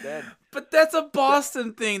 oh man. But that's a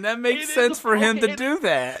Boston thing. That makes sense for him to do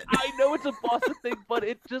that. I know it's a Boston thing, but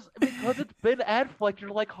it just because it's Ben Affleck, you're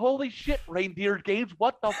like, holy shit, Reindeer Games,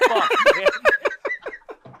 what the fuck, man?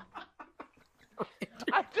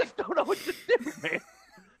 I just don't know what to do, man.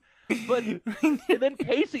 But and then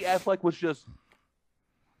Casey Affleck was just,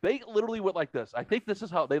 they literally went like this. I think this is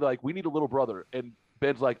how they like, we need a little brother. And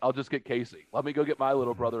Ben's like, I'll just get Casey. Let me go get my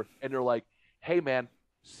little brother. And they're like, hey, man,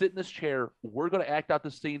 sit in this chair. We're going to act out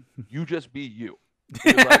the scene. You just be you.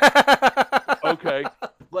 Like, okay.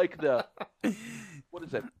 Like what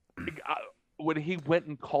is it? When he went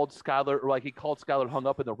and called Skylar, or like he called Skylar hung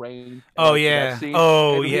up in the rain. Oh, yeah.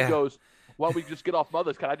 Oh, yeah. He goes, why don't we just get off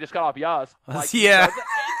Mother's? Can I just got off yours? Like, yeah.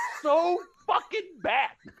 So fucking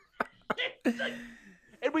bad.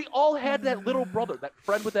 And we all had that little brother, that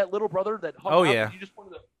friend with that little brother that hung out. Yeah. You just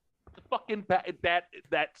wanted to fucking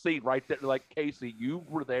that scene right there. Like, Casey, you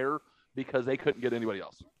were there because they couldn't get anybody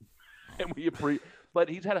else. And but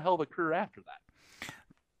he's had a hell of a career after that.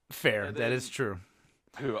 Fair. That is true.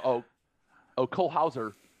 Oh, Cole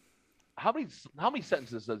Hauser. How many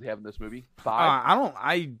sentences does he have in this movie? 5?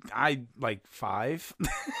 I like 5.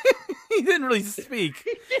 He didn't really speak.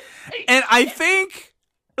 And I think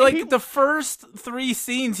like the first 3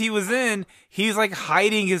 scenes he was in, he's like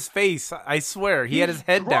hiding his face. I swear. He had his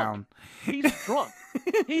head down. He's drunk.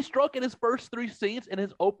 He's drunk in his first 3 scenes, and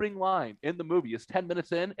his opening line in the movie is 10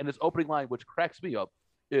 minutes in, and his opening line, which cracks me up,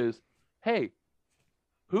 is, hey,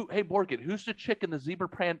 Morgan, who's the chick in the zebra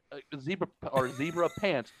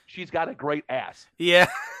pants? She's got a great ass. Yeah.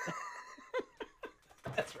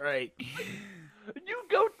 That's right.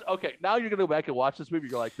 Okay, now you're going to go back and watch this movie.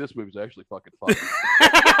 You're like, this movie's actually fucking fun.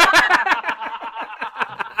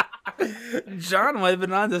 John might have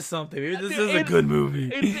been onto something. Maybe this is a good movie.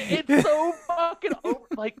 It's so fucking over,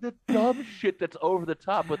 like the dumb shit that's over the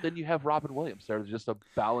top, but then you have Robin Williams there just to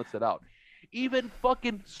balance it out. Even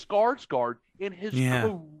fucking Skarsgård in his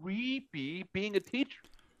creepy being a teacher.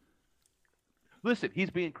 Listen, he's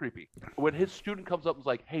being creepy. When his student comes up and is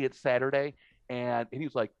like, hey, it's Saturday, and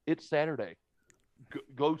he's like, it's Saturday.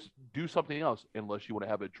 Go do something else unless you want to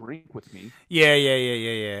have a drink with me.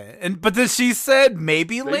 Yeah. But then she said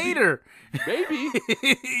maybe later. Maybe.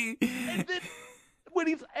 And then when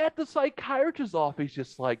he's at the psychiatrist's office, he's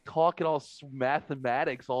just like talking all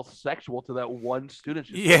mathematics, all sexual to that one student.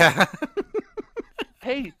 Yeah.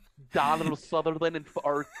 Hey, Donald Sutherland in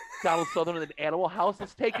Animal House.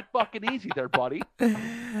 Let's take it fucking easy there, buddy.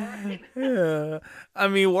 Yeah. I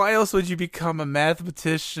mean, why else would you become a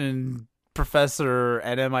mathematician professor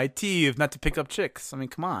at MIT if not to pick up chicks? I mean,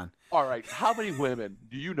 come on. All right, how many women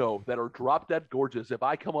do you know that are drop dead gorgeous? If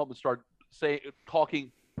I come up and start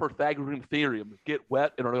talking Pythagorean theorem, get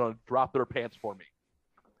wet, and are going to drop their pants for me?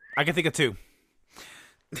 I can think of 2.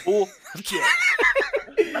 Bullshit.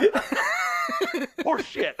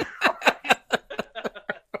 Horseshit.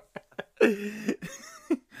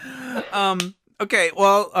 Okay.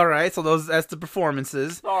 Well. All right. So that's the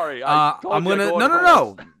performances. Sorry. I'm gonna.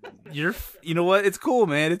 No. You know what? It's cool,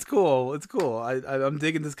 man. It's cool. I'm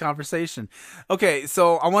digging this conversation. Okay.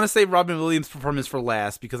 So I want to say Robin Williams' performance for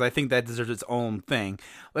last because I think that deserves its own thing.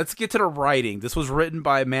 Let's get to the writing. This was written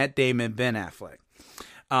by Matt Damon and Ben Affleck.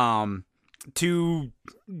 Two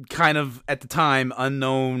kind of at the time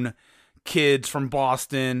unknown kids from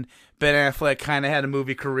Boston. Ben Affleck kind of had a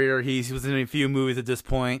movie career. He was in a few movies at this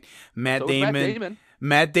point. Matt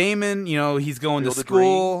Damon, you know, he's going to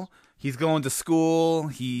school. He's going to school.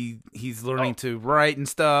 He's learning to write and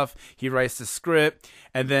stuff. He writes the script,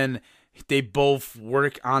 and then they both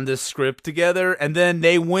work on this script together, and then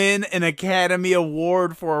they win an Academy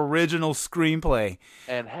Award for original screenplay.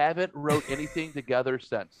 And haven't wrote anything together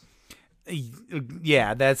since.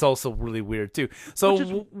 Yeah, that's also really weird too.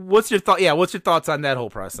 So, what's your thought? Yeah, what's your thoughts on that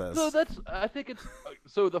whole process? So I think it's.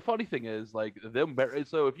 So the funny thing is, like them.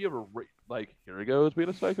 So if you ever like, here he goes being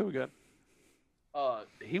a psycho again.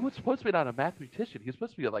 He was supposed to be not a mathematician. He was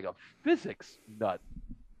supposed to be like a physics nut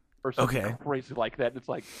or something crazy like that. And it's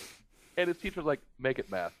like, and his teacher's like, make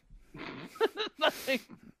it math. Nothing.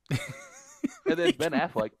 And then Ben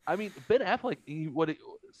Affleck. I mean, Ben Affleck.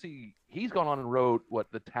 He's gone on and wrote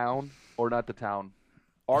The Town or not The Town.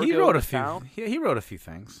 Argo, he wrote a few. Town. He wrote a few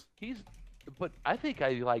things. But I think I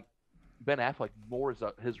like Ben Affleck more as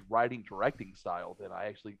his writing directing style than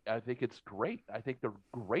I think it's great. I think they're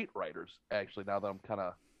great writers. Actually, now that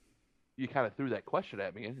you kind of threw that question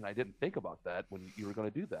at me, and I didn't think about that when you were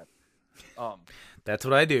going to do that. That's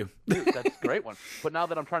what I do. Dude, that's a great one. But now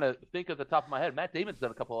that I'm trying to think at the top of my head, Matt Damon's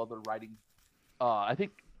done a couple other writing. I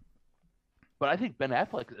think Ben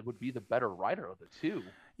Affleck would be the better writer of the two.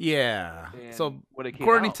 Yeah. And so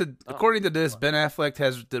according to this, Ben Affleck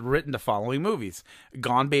has written the following movies: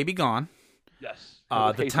 Gone Baby Gone. Yes.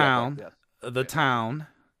 The Town. Yes. The Town.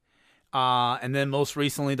 And then most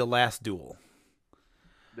recently, The Last Duel.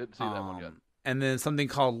 Didn't see that one yet. And then something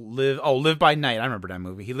called Live by Night. I remember that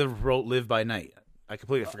movie. He wrote Live by Night. I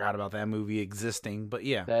completely forgot about that movie existing, but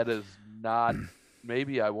yeah. That is not.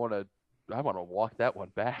 Maybe I want to walk that one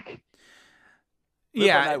back. Live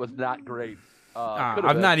by Night was not great.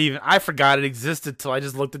 I forgot it existed till I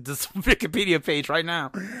just looked at this Wikipedia page right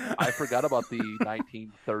now. I forgot about the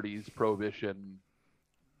 1930s Prohibition.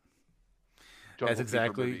 That's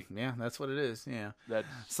exactly, yeah, that's what it is, yeah.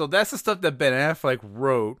 That's the stuff that Ben Affleck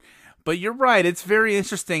wrote, but you're right, it's very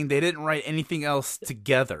interesting they didn't write anything else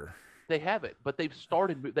together. They haven't, but they've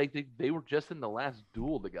started, they were just in The Last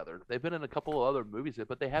Duel together. They've been in a couple of other movies,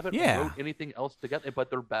 but they haven't wrote anything else together, but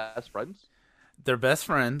they're best friends. They're best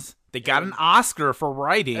friends. They got an Oscar for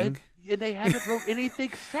writing. And they haven't wrote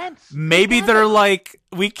anything since. Maybe they're like,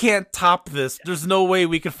 we can't top this. There's no way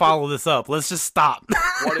we can follow this up. Let's just stop.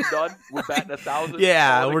 One and done. We're batting 1,000.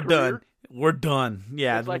 Yeah, we're done. We're done.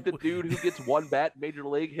 Yeah. It's like the dude who gets one bat, Major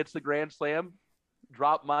League, hits the grand slam,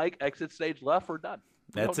 drop mic, exit stage left, we're done.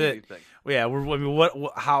 That's it. Yeah, we're going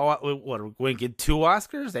to get 2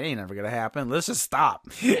 Oscars? That ain't never going to happen. Let's just stop.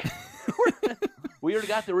 We already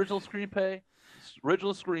got the original screenplay.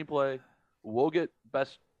 We'll get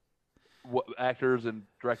best actors and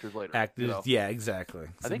directors later. Yeah, exactly.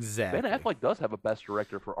 I think Ben Affleck does have a best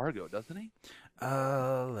director for Argo, doesn't he?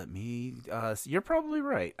 You're probably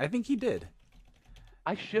right. I think he did.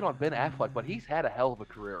 I shit on Ben Affleck, but he's had a hell of a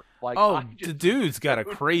career. Like, the dude's got a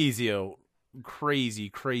crazy. I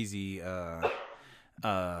don't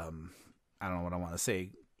know what I want to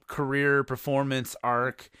say. Career performance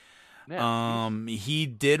arc. Man, he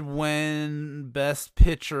did win Best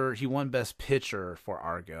Picture. He won Best Picture for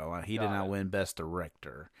Argo. He did not win Best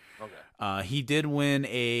Director. Okay. He did win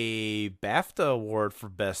a BAFTA award for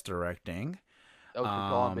Best Directing. That was for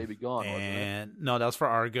Gone Baby Gone, wasn't it? No, that was for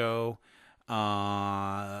Argo.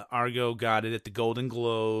 Argo got it at the Golden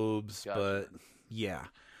Globes, but yeah.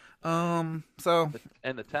 And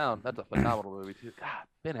The Town, that's a phenomenal movie too.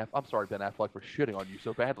 God, I'm sorry, Ben Affleck, for shitting on you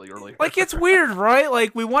so badly earlier. Like, it's weird, right?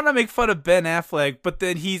 Like, we want to make fun of Ben Affleck, but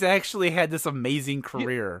then he's actually had this amazing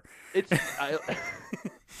career.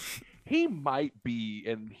 He might be,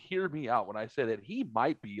 and hear me out when I say that, he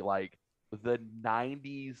might be like the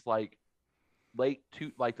 90s, like the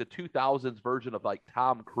 2000s version of like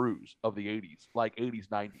Tom Cruise of the 80s, like 80s,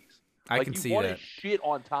 90s. I can see that. You want to shit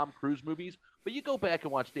on Tom Cruise movies, but you go back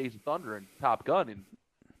and watch Days of Thunder and Top Gun, and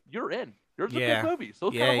you're in. There's some good movies.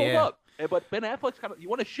 Those kind of hold up. But Ben Affleck's you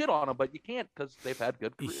want to shit on him, but you can't because they've had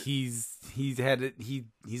good careers. He's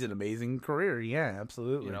an amazing career. Yeah,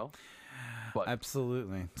 absolutely. You know, but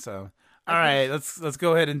absolutely. So, all right, let's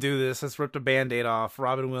go ahead and do this. Let's rip the Band-Aid off.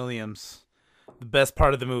 Robin Williams, the best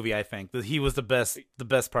part of the movie. I think that he was the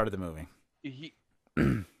best part of the movie.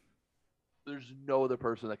 There's no other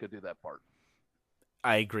person that could do that part.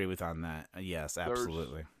 I agree with on that. Yes,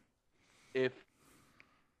 absolutely. If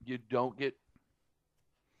you don't get...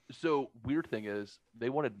 So, weird thing is, they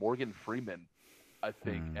wanted Morgan Freeman, I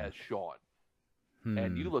think, as Sean.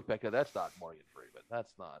 And you look back at that's not Morgan Freeman.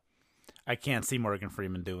 That's not... I can't see Morgan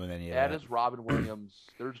Freeman doing any of that. That is Robin Williams.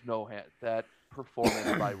 There's no... That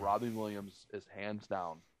performance by Robin Williams is hands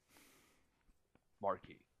down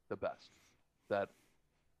marquee. The best. That...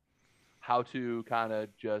 How to kind of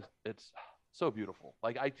just... It's so beautiful.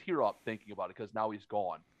 Like, I tear up thinking about it because now he's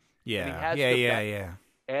gone. Yeah.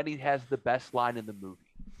 And he has the best line in the movie.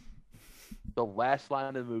 The last line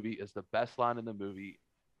in the movie is the best line in the movie.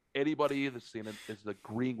 Anybody that's seen it is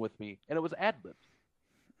agreeing with me. And it was ad-libbed.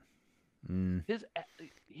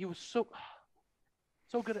 He was so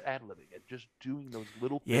good at ad-libbing and just doing those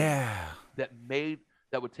little things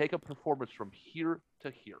that would take a performance from here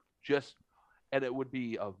to here. And it would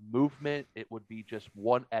be a movement. It would be just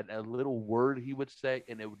a little word he would say,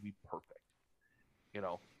 and it would be perfect. You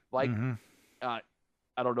know, like, I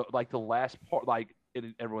don't know, like the last part, like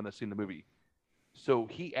everyone that's seen the movie. So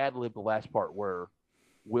he ad-libbed the last part where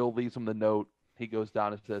Will leaves him the note. He goes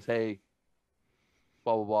down and says, "Hey,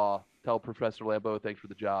 blah, blah, blah. Tell Professor Lambeau thanks for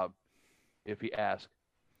the job. If he asks,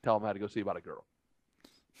 tell him how to go see about a girl."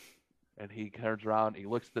 And he turns around, he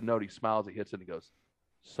looks at the note, he smiles, he hits it, and he goes,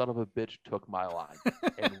 "Son of a bitch took my line,"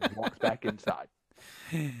 and walks back inside.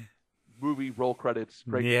 Movie roll credits.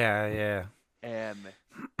 Great. Yeah. And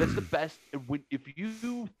that's the best. If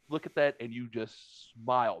you look at that and you just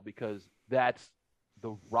smile, because that's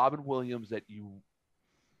the Robin Williams that you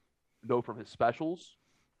know from his specials,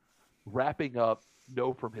 wrapping up,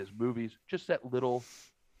 know from his movies, just that little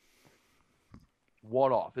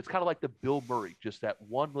one-off. It's kind of like the Bill Murray, just that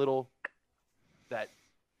one little, that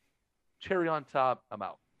cherry on top, I'm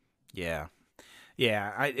out. Yeah.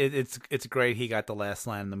 It's great he got the last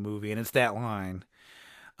line in the movie, and it's that line.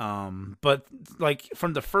 But like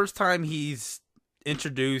from the first time he's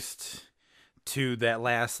introduced to that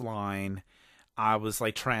last line, I was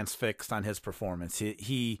like transfixed on his performance.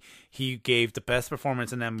 He gave the best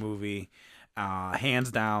performance in that movie, hands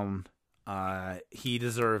down. He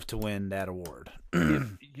deserved to win that award.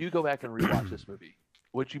 If you go back and rewatch this movie,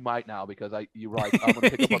 which you might now, because you're like, I'm gonna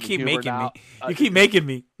pick up on the humor now. You keep making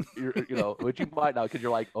me. Which you might now, because you're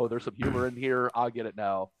like, oh, there's some humor in here. I'll get it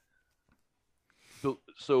now.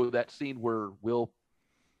 So that scene where Will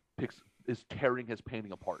is tearing his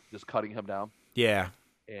painting apart, just cutting him down. Yeah.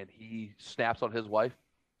 And he snaps on his wife.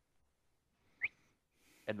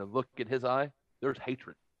 And the look in his eye, there's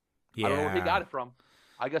hatred. Yeah. I don't know where he got it from.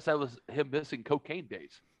 I guess that was him missing cocaine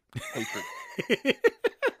days. Hatred.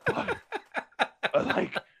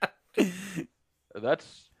 Like,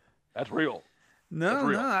 that's real.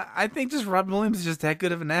 No, I think just Robin Williams is just that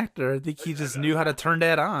good of an actor. I think he just knew how to turn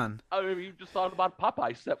that on. I mean, you just thought about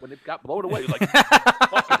Popeye set when it got blown away. Like,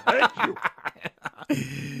 fucking thank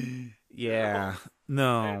you. Yeah.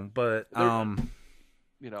 No, but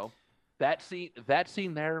that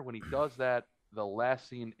scene there when he does that, the last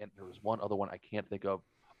scene, and there was one other one I can't think of.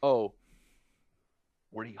 Oh,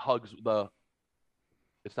 where he hugs the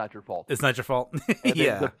 "It's not your fault." It's not your fault. And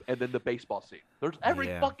yeah. And then the baseball scene. There's every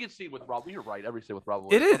fucking scene with Rob. You're right. Every scene with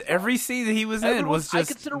Rob. It is. Every scene that he was in was just.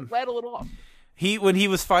 I consider rattle it off. When he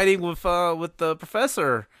was fighting with the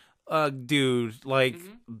professor, dude, like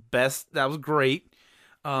best. That was great.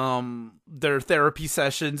 Their therapy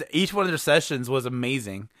sessions. Each one of their sessions was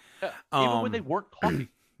amazing. Yeah. Even when they weren't talking.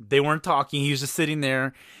 They weren't talking. He was just sitting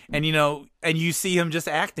there, and and you see him just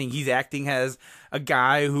acting. He's acting as a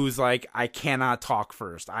guy who's like, I cannot talk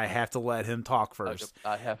first. I have to let him talk first.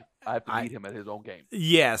 I have to beat him at his own game.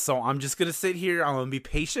 Yeah, so I'm just gonna sit here. I'm gonna be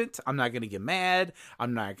patient. I'm not gonna get mad.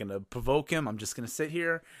 I'm not gonna provoke him. I'm just gonna sit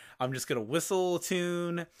here. I'm just gonna whistle a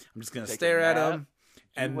tune. I'm just gonna stare at him,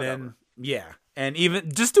 and then and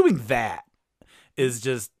even just doing that is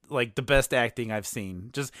just like the best acting I've seen.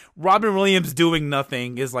 Just Robin Williams doing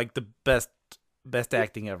nothing is like the best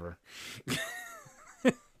acting ever.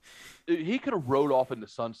 He could have rode off in the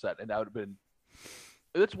sunset, and that would have been.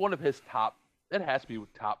 It's one of his top it has to be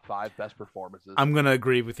top 5 best performances. I'm gonna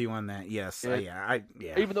agree with you on that. Yes, yeah.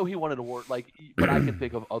 Even though he won an award, but I can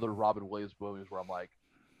think of other Robin Williams movies where I'm like,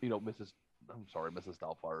 Mrs.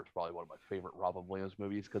 Doubtfire is probably one of my favorite Robin Williams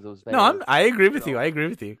movies because it was. I agree with you. I agree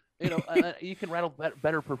with you. You can rattle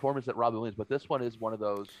better performance at Robin Williams, but this one is one of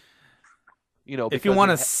those. If you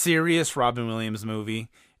want a serious Robin Williams movie,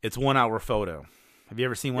 it's 1 Hour Photo. Have you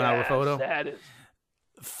ever seen 1 Hour Photo? That is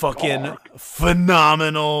fucking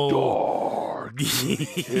phenomenal. Dark.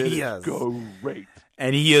 Yes. Great.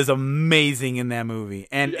 And he is amazing in that movie.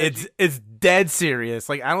 And it's dead serious.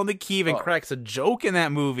 Like, I don't think he even cracks a joke in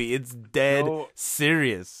that movie. It's dead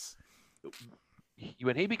serious.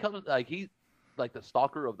 When he becomes he's like the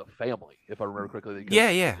stalker of the family, if I remember correctly.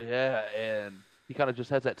 Yeah, and he kind of just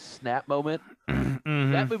has that snap moment.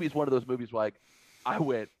 Mm-hmm. That movie is one of those movies like I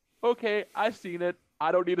went, okay, I've seen it.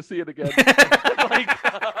 I don't need to see it again.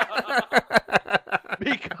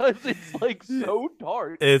 Because it's so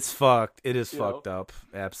dark. It's fucked. It is fucked up.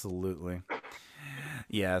 Absolutely.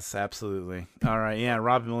 Yes, absolutely. All right, yeah,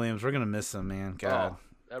 Robin Williams, we're gonna miss him, man. God.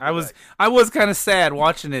 I was kind of sad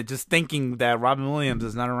watching it, just thinking that Robin Williams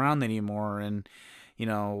is not around anymore, and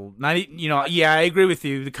I agree with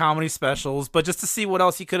you, the comedy specials, but just to see what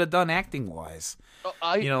else he could have done acting wise.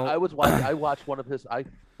 I watched one of his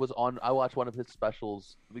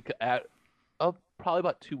specials probably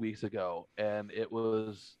about 2 weeks ago, and it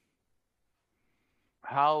was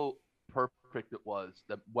how perfect it was.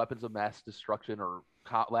 The weapons of mass destruction or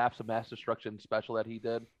collapse of mass destruction special that he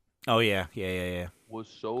did. Oh yeah. Was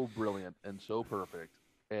so brilliant and so perfect,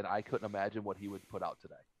 and I couldn't imagine what he would put out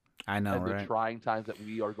today. I know, and right? The trying times that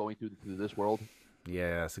we are going through this world.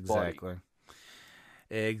 Yes, exactly.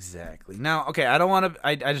 Exactly. Now, okay, I don't want to.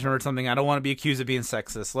 I just remembered something. I don't want to be accused of being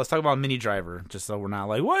sexist. Let's talk about Minnie Driver, just so we're not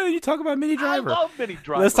like, why are you talking about Minnie Driver? I love Minnie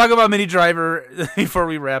Driver. Let's talk about Minnie Driver before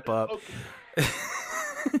we wrap up. Okay.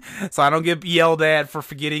 So I don't get yelled at for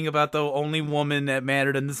forgetting about the only woman that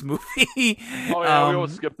mattered in this movie. Oh yeah, we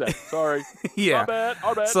almost skipped that. Sorry. Yeah.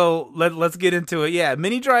 Our bad. So let's get into it. Yeah,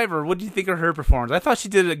 Minnie Driver. What do you think of her performance? I thought she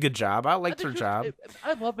did a good job. I liked her job.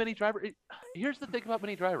 I love Minnie Driver. Here's the thing about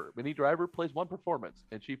Minnie Driver. Minnie Driver plays one performance,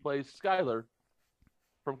 and she plays Skylar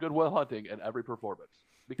from Good Will Hunting in every performance.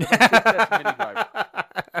 Because I think that's Minnie Driver.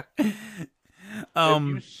 If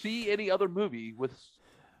you see any other movie with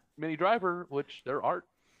Minnie Driver, which there aren't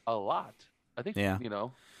a lot. I think, there are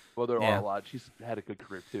a lot. She's had a good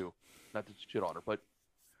career too. Not to shit on her, but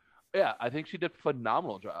yeah, I think she did a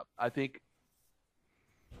phenomenal job. I think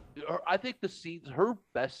the scenes, her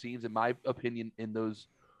best scenes, in my opinion, in those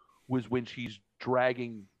was when she's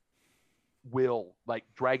dragging Will, like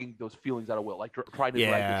dragging those feelings out of Will, like trying to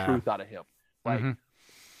drag the truth out of him. Like,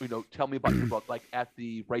 tell me about your book. Like at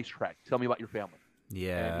the racetrack, tell me about your family.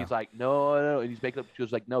 Yeah. And he's like, no, and he's making up. She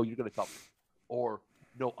was like, no, you're gonna tell me, or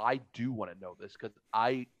no, I do want to know this because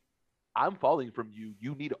I'm falling from you.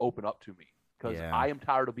 You need to open up to me because I am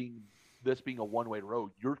tired of being a one-way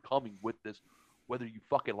road. You're coming with this, whether you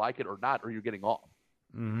fucking like it or not, or you're getting off.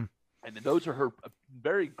 Mm-hmm. And then those are her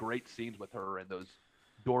very great scenes with her, and those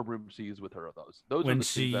dorm room scenes with her. Those are the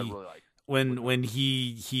scenes I really like. When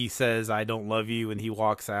he says I don't love you and he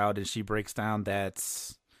walks out and she breaks down,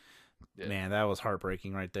 man, that was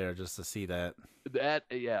heartbreaking right there just to see that. And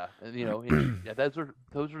those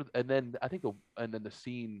are, and then I think the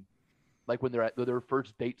scene, like when they're at their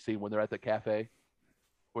first date scene when they're at the cafe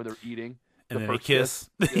where they're eating and then they kiss.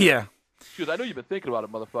 Yeah. She goes, I know you've been thinking about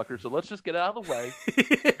it, motherfucker, so let's just get it out of the way.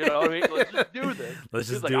 You know what I mean? Let's just do this.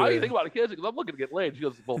 She's like, how do you think about a kiss? Because I'm looking to get laid. She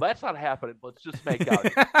goes, well, that's not happening. Let's just make out.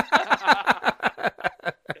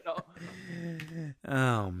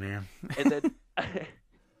 Oh, man. And then,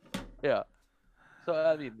 yeah. So,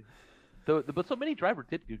 I mean, but so Minnie Driver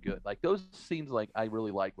did do good. Like, those scenes, like, I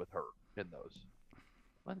really like with her in those.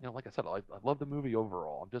 Like I said, I love the movie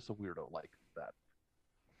overall. I'm just a weirdo like that.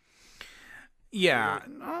 Yeah,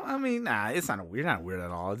 I mean, it's not weird. Not weird at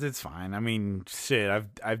all. It's fine. I mean, shit.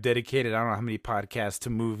 I've dedicated I don't know how many podcasts to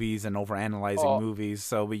movies and overanalyzing movies.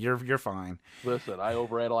 So, but you're fine. Listen, I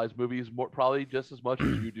overanalyze movies probably just as much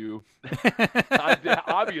as you do.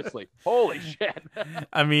 Obviously, holy shit.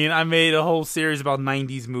 I mean, I made a whole series about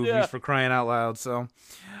 '90s movies for crying out loud. So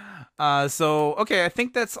okay, I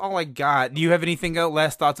think that's all I got. Do you have anything else?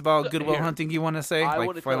 Last thoughts about Good Will Hunting you want to say?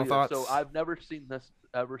 Final thoughts? So I've never seen this.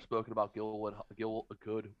 Ever spoken about Good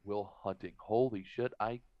Will Hunting. Holy shit,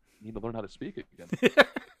 I need to learn how to speak again.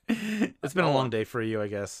 It's been a long day for you, I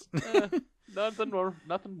guess. Nothing more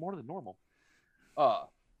than normal.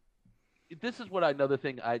 This is what another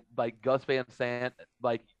thing I like. Gus Van Sant,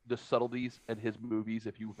 like the subtleties in his movies.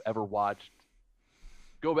 If you've ever watched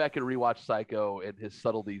go back and rewatch Psycho and his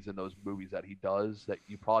subtleties in those movies that he does that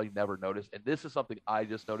you probably never noticed. And this is something I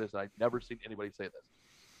just noticed, and I've never seen anybody say this.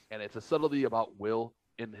 And it's a subtlety about Will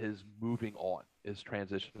in his moving on, his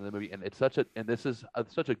transition in the movie. And it's such a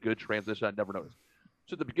good transition I never noticed.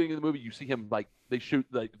 So at the beginning of the movie, you see him like they shoot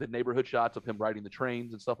like the neighborhood shots of him riding the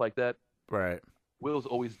trains and stuff like that. Right. Will's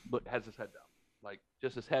always has his head down, like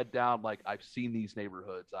just his head down. Like I've seen these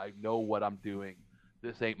neighborhoods. I know what I'm doing.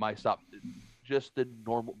 This ain't my stop. Just the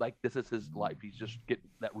normal, like this is his life. He's just getting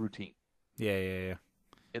that routine. Yeah.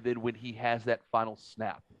 And then when he has that final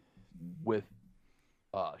snap with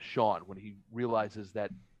Sean, when he realizes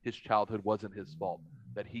that his childhood wasn't his fault,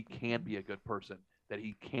 that he can be a good person, that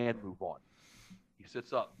he can move on. He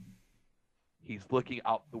sits up. He's looking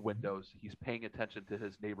out the windows. He's paying attention to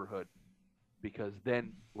his neighborhood because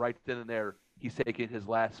then right then and there, he's taking his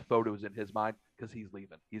last photos in his mind because he's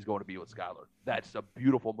leaving. He's going to be with Skylar. That's a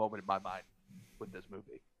beautiful moment in my mind with this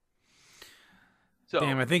movie. So,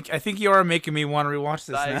 damn, I think you are making me want to rewatch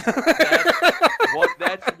this now.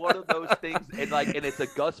 That's one of those things, and it's a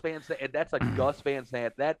Gus Van Sant, and that's a Gus Van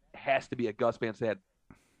Sant. That has to be a Gus Van Sant.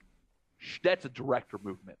 That's a director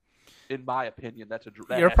movement, in my opinion.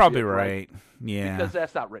 You're probably right. Yeah, because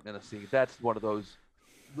that's not written in a scene. That's one of those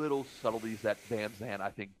little subtleties that Van Sant, I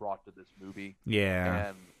think, brought to this movie.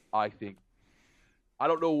 Yeah, and I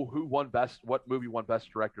don't know what movie won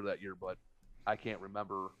Best Director that year, but I can't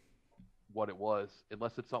remember what it was,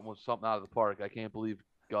 unless it's something out of the park. I can't believe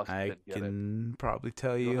Gus didn't get it. I can probably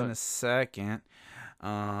tell you in a second.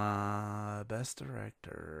 Best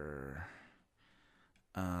Director.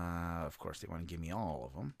 Of course, they want to give me all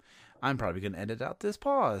of them. I'm probably going to edit out this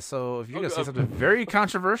pause. So if you're going to say something very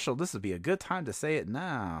controversial, this would be a good time to say it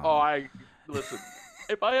now. Listen.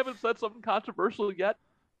 If I haven't said something controversial yet,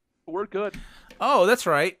 we're good. Oh, that's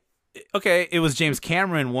right. Okay, it was James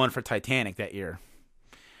Cameron won for Titanic that year.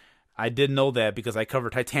 I didn't know that because I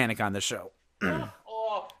covered Titanic on the show. Fuck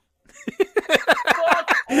off.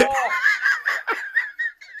 Fuck off.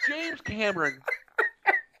 James Cameron.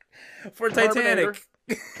 For Titanic.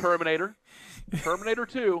 Terminator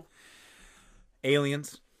 2.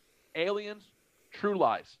 Aliens. True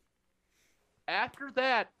Lies. After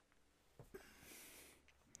that,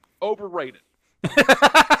 overrated.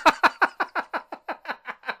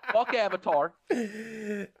 Fuck Avatar.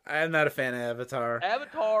 I'm not a fan of Avatar.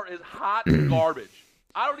 Avatar is hot garbage.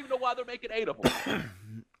 I don't even know why they're making 8 of them.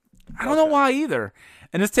 I don't know why either.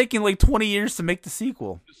 And it's taking like 20 years to make the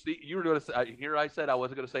sequel. See, you were going to say, here I said I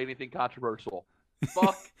wasn't going to say anything controversial.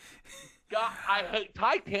 Fuck. God, I hate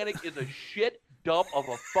Titanic is a shit dump of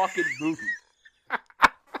a fucking movie.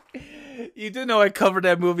 You do know I covered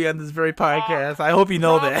that movie on this very podcast. I hope you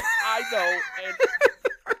know that. I know, and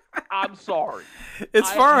I'm sorry.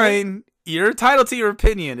 It's fine. You're entitled to your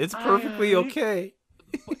opinion. It's perfectly okay.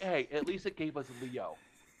 Hey, at least it gave us Leo.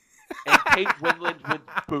 And Kate Winslet with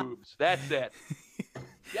boobs. That's it.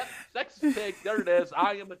 Yep, sexist pig. There it is.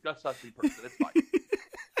 I am a disgusting person. It's fine.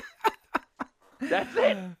 That's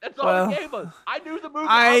it. That's all it gave us. I knew the movie.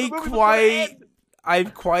 I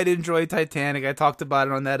quite enjoyed Titanic. I talked about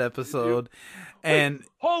it on that episode. And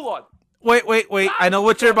hold on. Wait. I know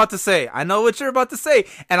what you're about to say. And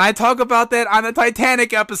I talk about that on the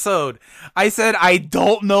Titanic episode. I said I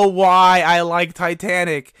don't know why I like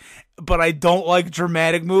Titanic, but I don't like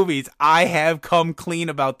dramatic movies. I have come clean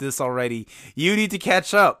about this already. You need to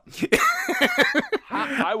catch up.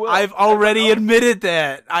 I will. I've already admitted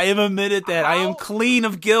that. I have admitted that. I am clean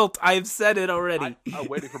of guilt. I've said it already. I'm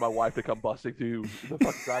waiting for my wife to come busting through the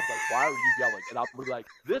fucking drive. Like, why are you yelling? And I'll be like,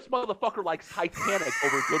 this motherfucker likes Titanic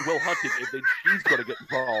over Good Will Hunting, and then she's going to get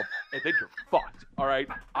involved, and then you're fucked. All right?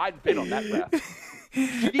 I've been on that path.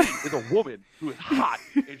 She is a woman who is hot,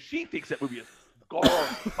 and she thinks that movie is garbage.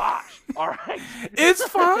 All right? It's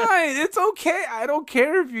fine. It's okay. I don't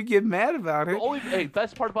care if you get mad about it. The only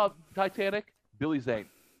best part about Titanic, Billy Zane.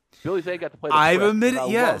 Billy Zane got to play the I've admitted,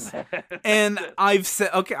 yes. And I've said,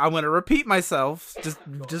 okay, I'm going to repeat myself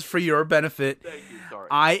just for your benefit. Thank you. Sorry.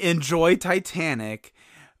 I enjoy Titanic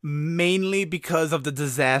mainly because of the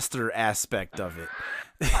disaster aspect of it.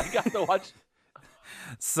 I got to watch.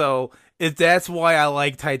 So that's why I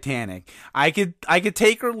like Titanic. I could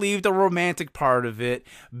take or leave the romantic part of it.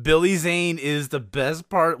 Billy Zane is the best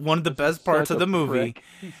part, one of the best parts of the movie.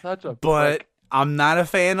 He's such a prick. I'm not a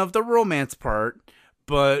fan of the romance part.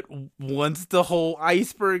 But once the whole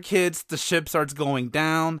iceberg hits, the ship starts going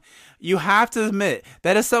down. You have to admit,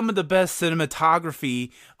 that is some of the best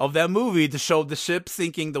cinematography of that movie, to show the ship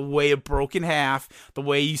sinking, the way it broke in half, the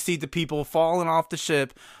way you see the people falling off the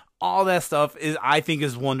ship. all that stuff I think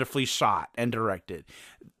is wonderfully shot and directed.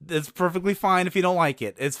 It's perfectly fine if you don't like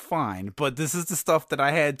it. It's fine. But this is the stuff that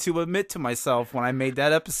I had to admit to myself when I made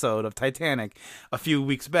that episode of Titanic a few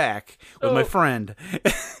weeks back with my friend.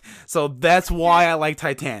 So that's why I like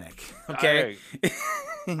Titanic. Okay?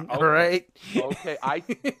 All right?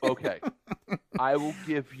 Okay. I will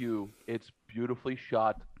give you it's beautifully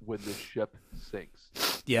shot when the ship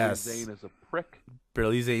sinks. Yes. Billy Zane is a prick.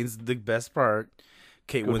 Billy Zane's the best part.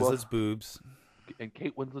 Kate Winslet's boobs. And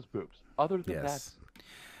Kate Winslet's boobs. Other than that,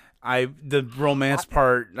 the romance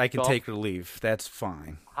part I can take or leave. That's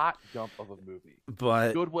fine. Hot jump of a movie.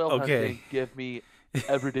 But Good Will Hunting, give me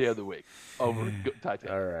every day of the week over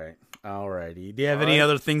Titanic. All right. Alrighty. Do you have any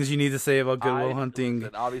other things you need to say about Good Will Hunting?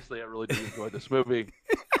 Obviously, I really do enjoy this movie.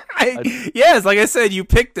 Yes, like I said, you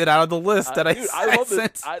picked it out of the list that I love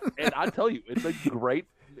sent. And I tell you, it's a great.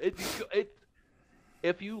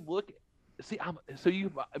 If you look, see,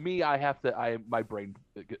 my brain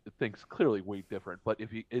thinks clearly way different. But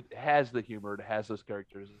it has the humor, it has those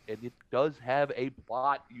characters, and it does have a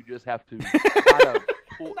plot. You just have to kind of.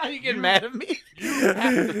 Now you get mad at me. You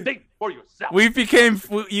have to think for yourself. We've become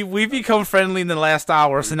friendly in the last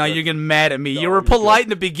hour, so now you're getting mad at me. You were polite in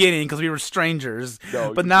the beginning because we were strangers,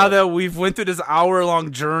 but now that we've went through this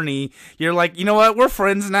hour-long journey, you're like, you know what? We're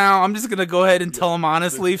friends now. I'm just gonna go ahead and tell him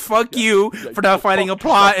honestly, fuck you for not finding a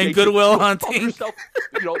plot in Good Will Hunting. Fuck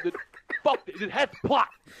it has plot.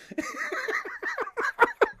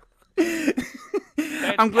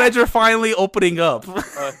 I'm glad you're finally opening up.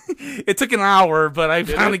 It took an hour, but I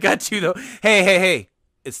finally got you though. Hey.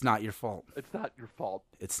 It's not your fault. It's not your fault.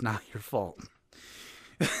 It's not your fault.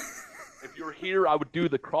 If you were here, I would do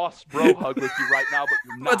the cross bro hug with you right now, but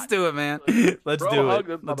you're not. Let's do it, man. Let's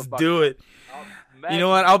do it. You know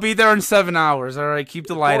what? I'll be there in 7 hours. All right, keep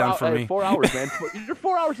the light on for me. 4 hours, man. You're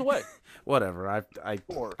 4 hours away. Whatever. I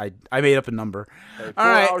made up a number. All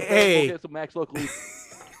right. Hey. We'll get some Max Local.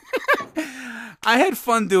 I had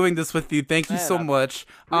fun doing this with you. Thank you so much.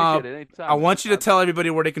 I want you to tell everybody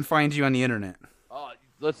where they can find you on the internet.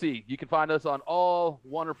 Let's see. You can find us on all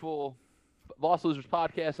wonderful Lost Losers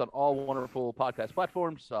Podcast on all wonderful podcast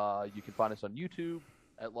platforms. You can find us on YouTube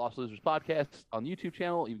at Lost Losers Podcast on the YouTube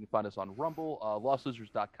channel. You can find us on Rumble,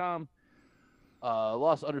 lostlosers.com,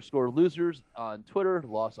 Lost_Losers on Twitter,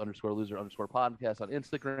 Lost_Loser_podcast on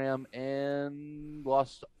Instagram, and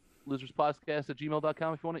Lost Losers Podcast at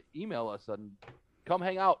gmail.com if you want to email us and come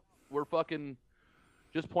hang out. We're fucking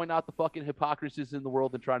just pointing out the fucking hypocrisies in the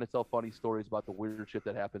world and trying to tell funny stories about the weird shit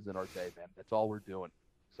that happens in our day, man. That's all we're doing.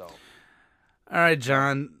 So, all right,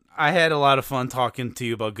 John. I had a lot of fun talking to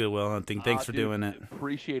you about Good Will Hunting. Thanks for doing it.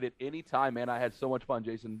 Appreciate it. Anytime, man. I had so much fun,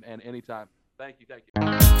 Jason, and anytime. Thank you.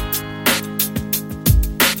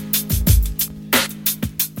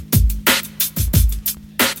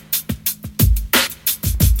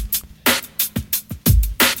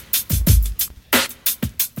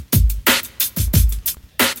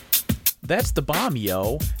 That's the Bomb,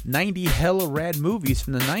 yo. 90 hella rad movies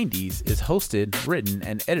from the 90s is hosted, written,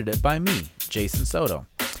 and edited by me, Jason Soto.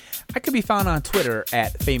 I can be found on Twitter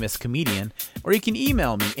at FamousComedian, or you can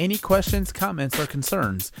email me any questions, comments, or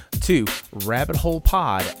concerns to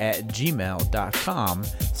rabbitholepod@gmail.com,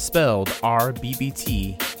 spelled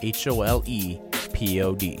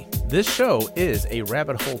RBBTHOLEPOD. This show is a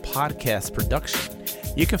Rabbit Hole Podcast production.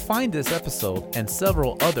 You can find this episode and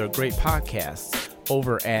several other great podcasts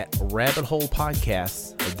over at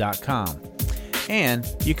rabbitholepodcasts.com.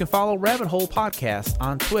 And you can follow Rabbit Hole Podcast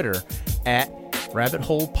on Twitter at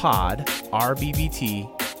RabbitHolePod,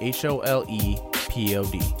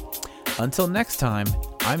 RBBTHOLEPOD. Until next time,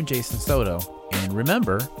 I'm Jason Soto, and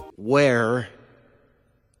remember, wear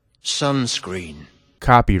sunscreen.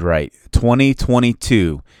 Copyright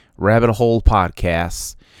 2022, Rabbit Hole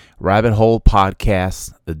Podcasts,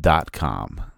 rabbitholepodcasts.com.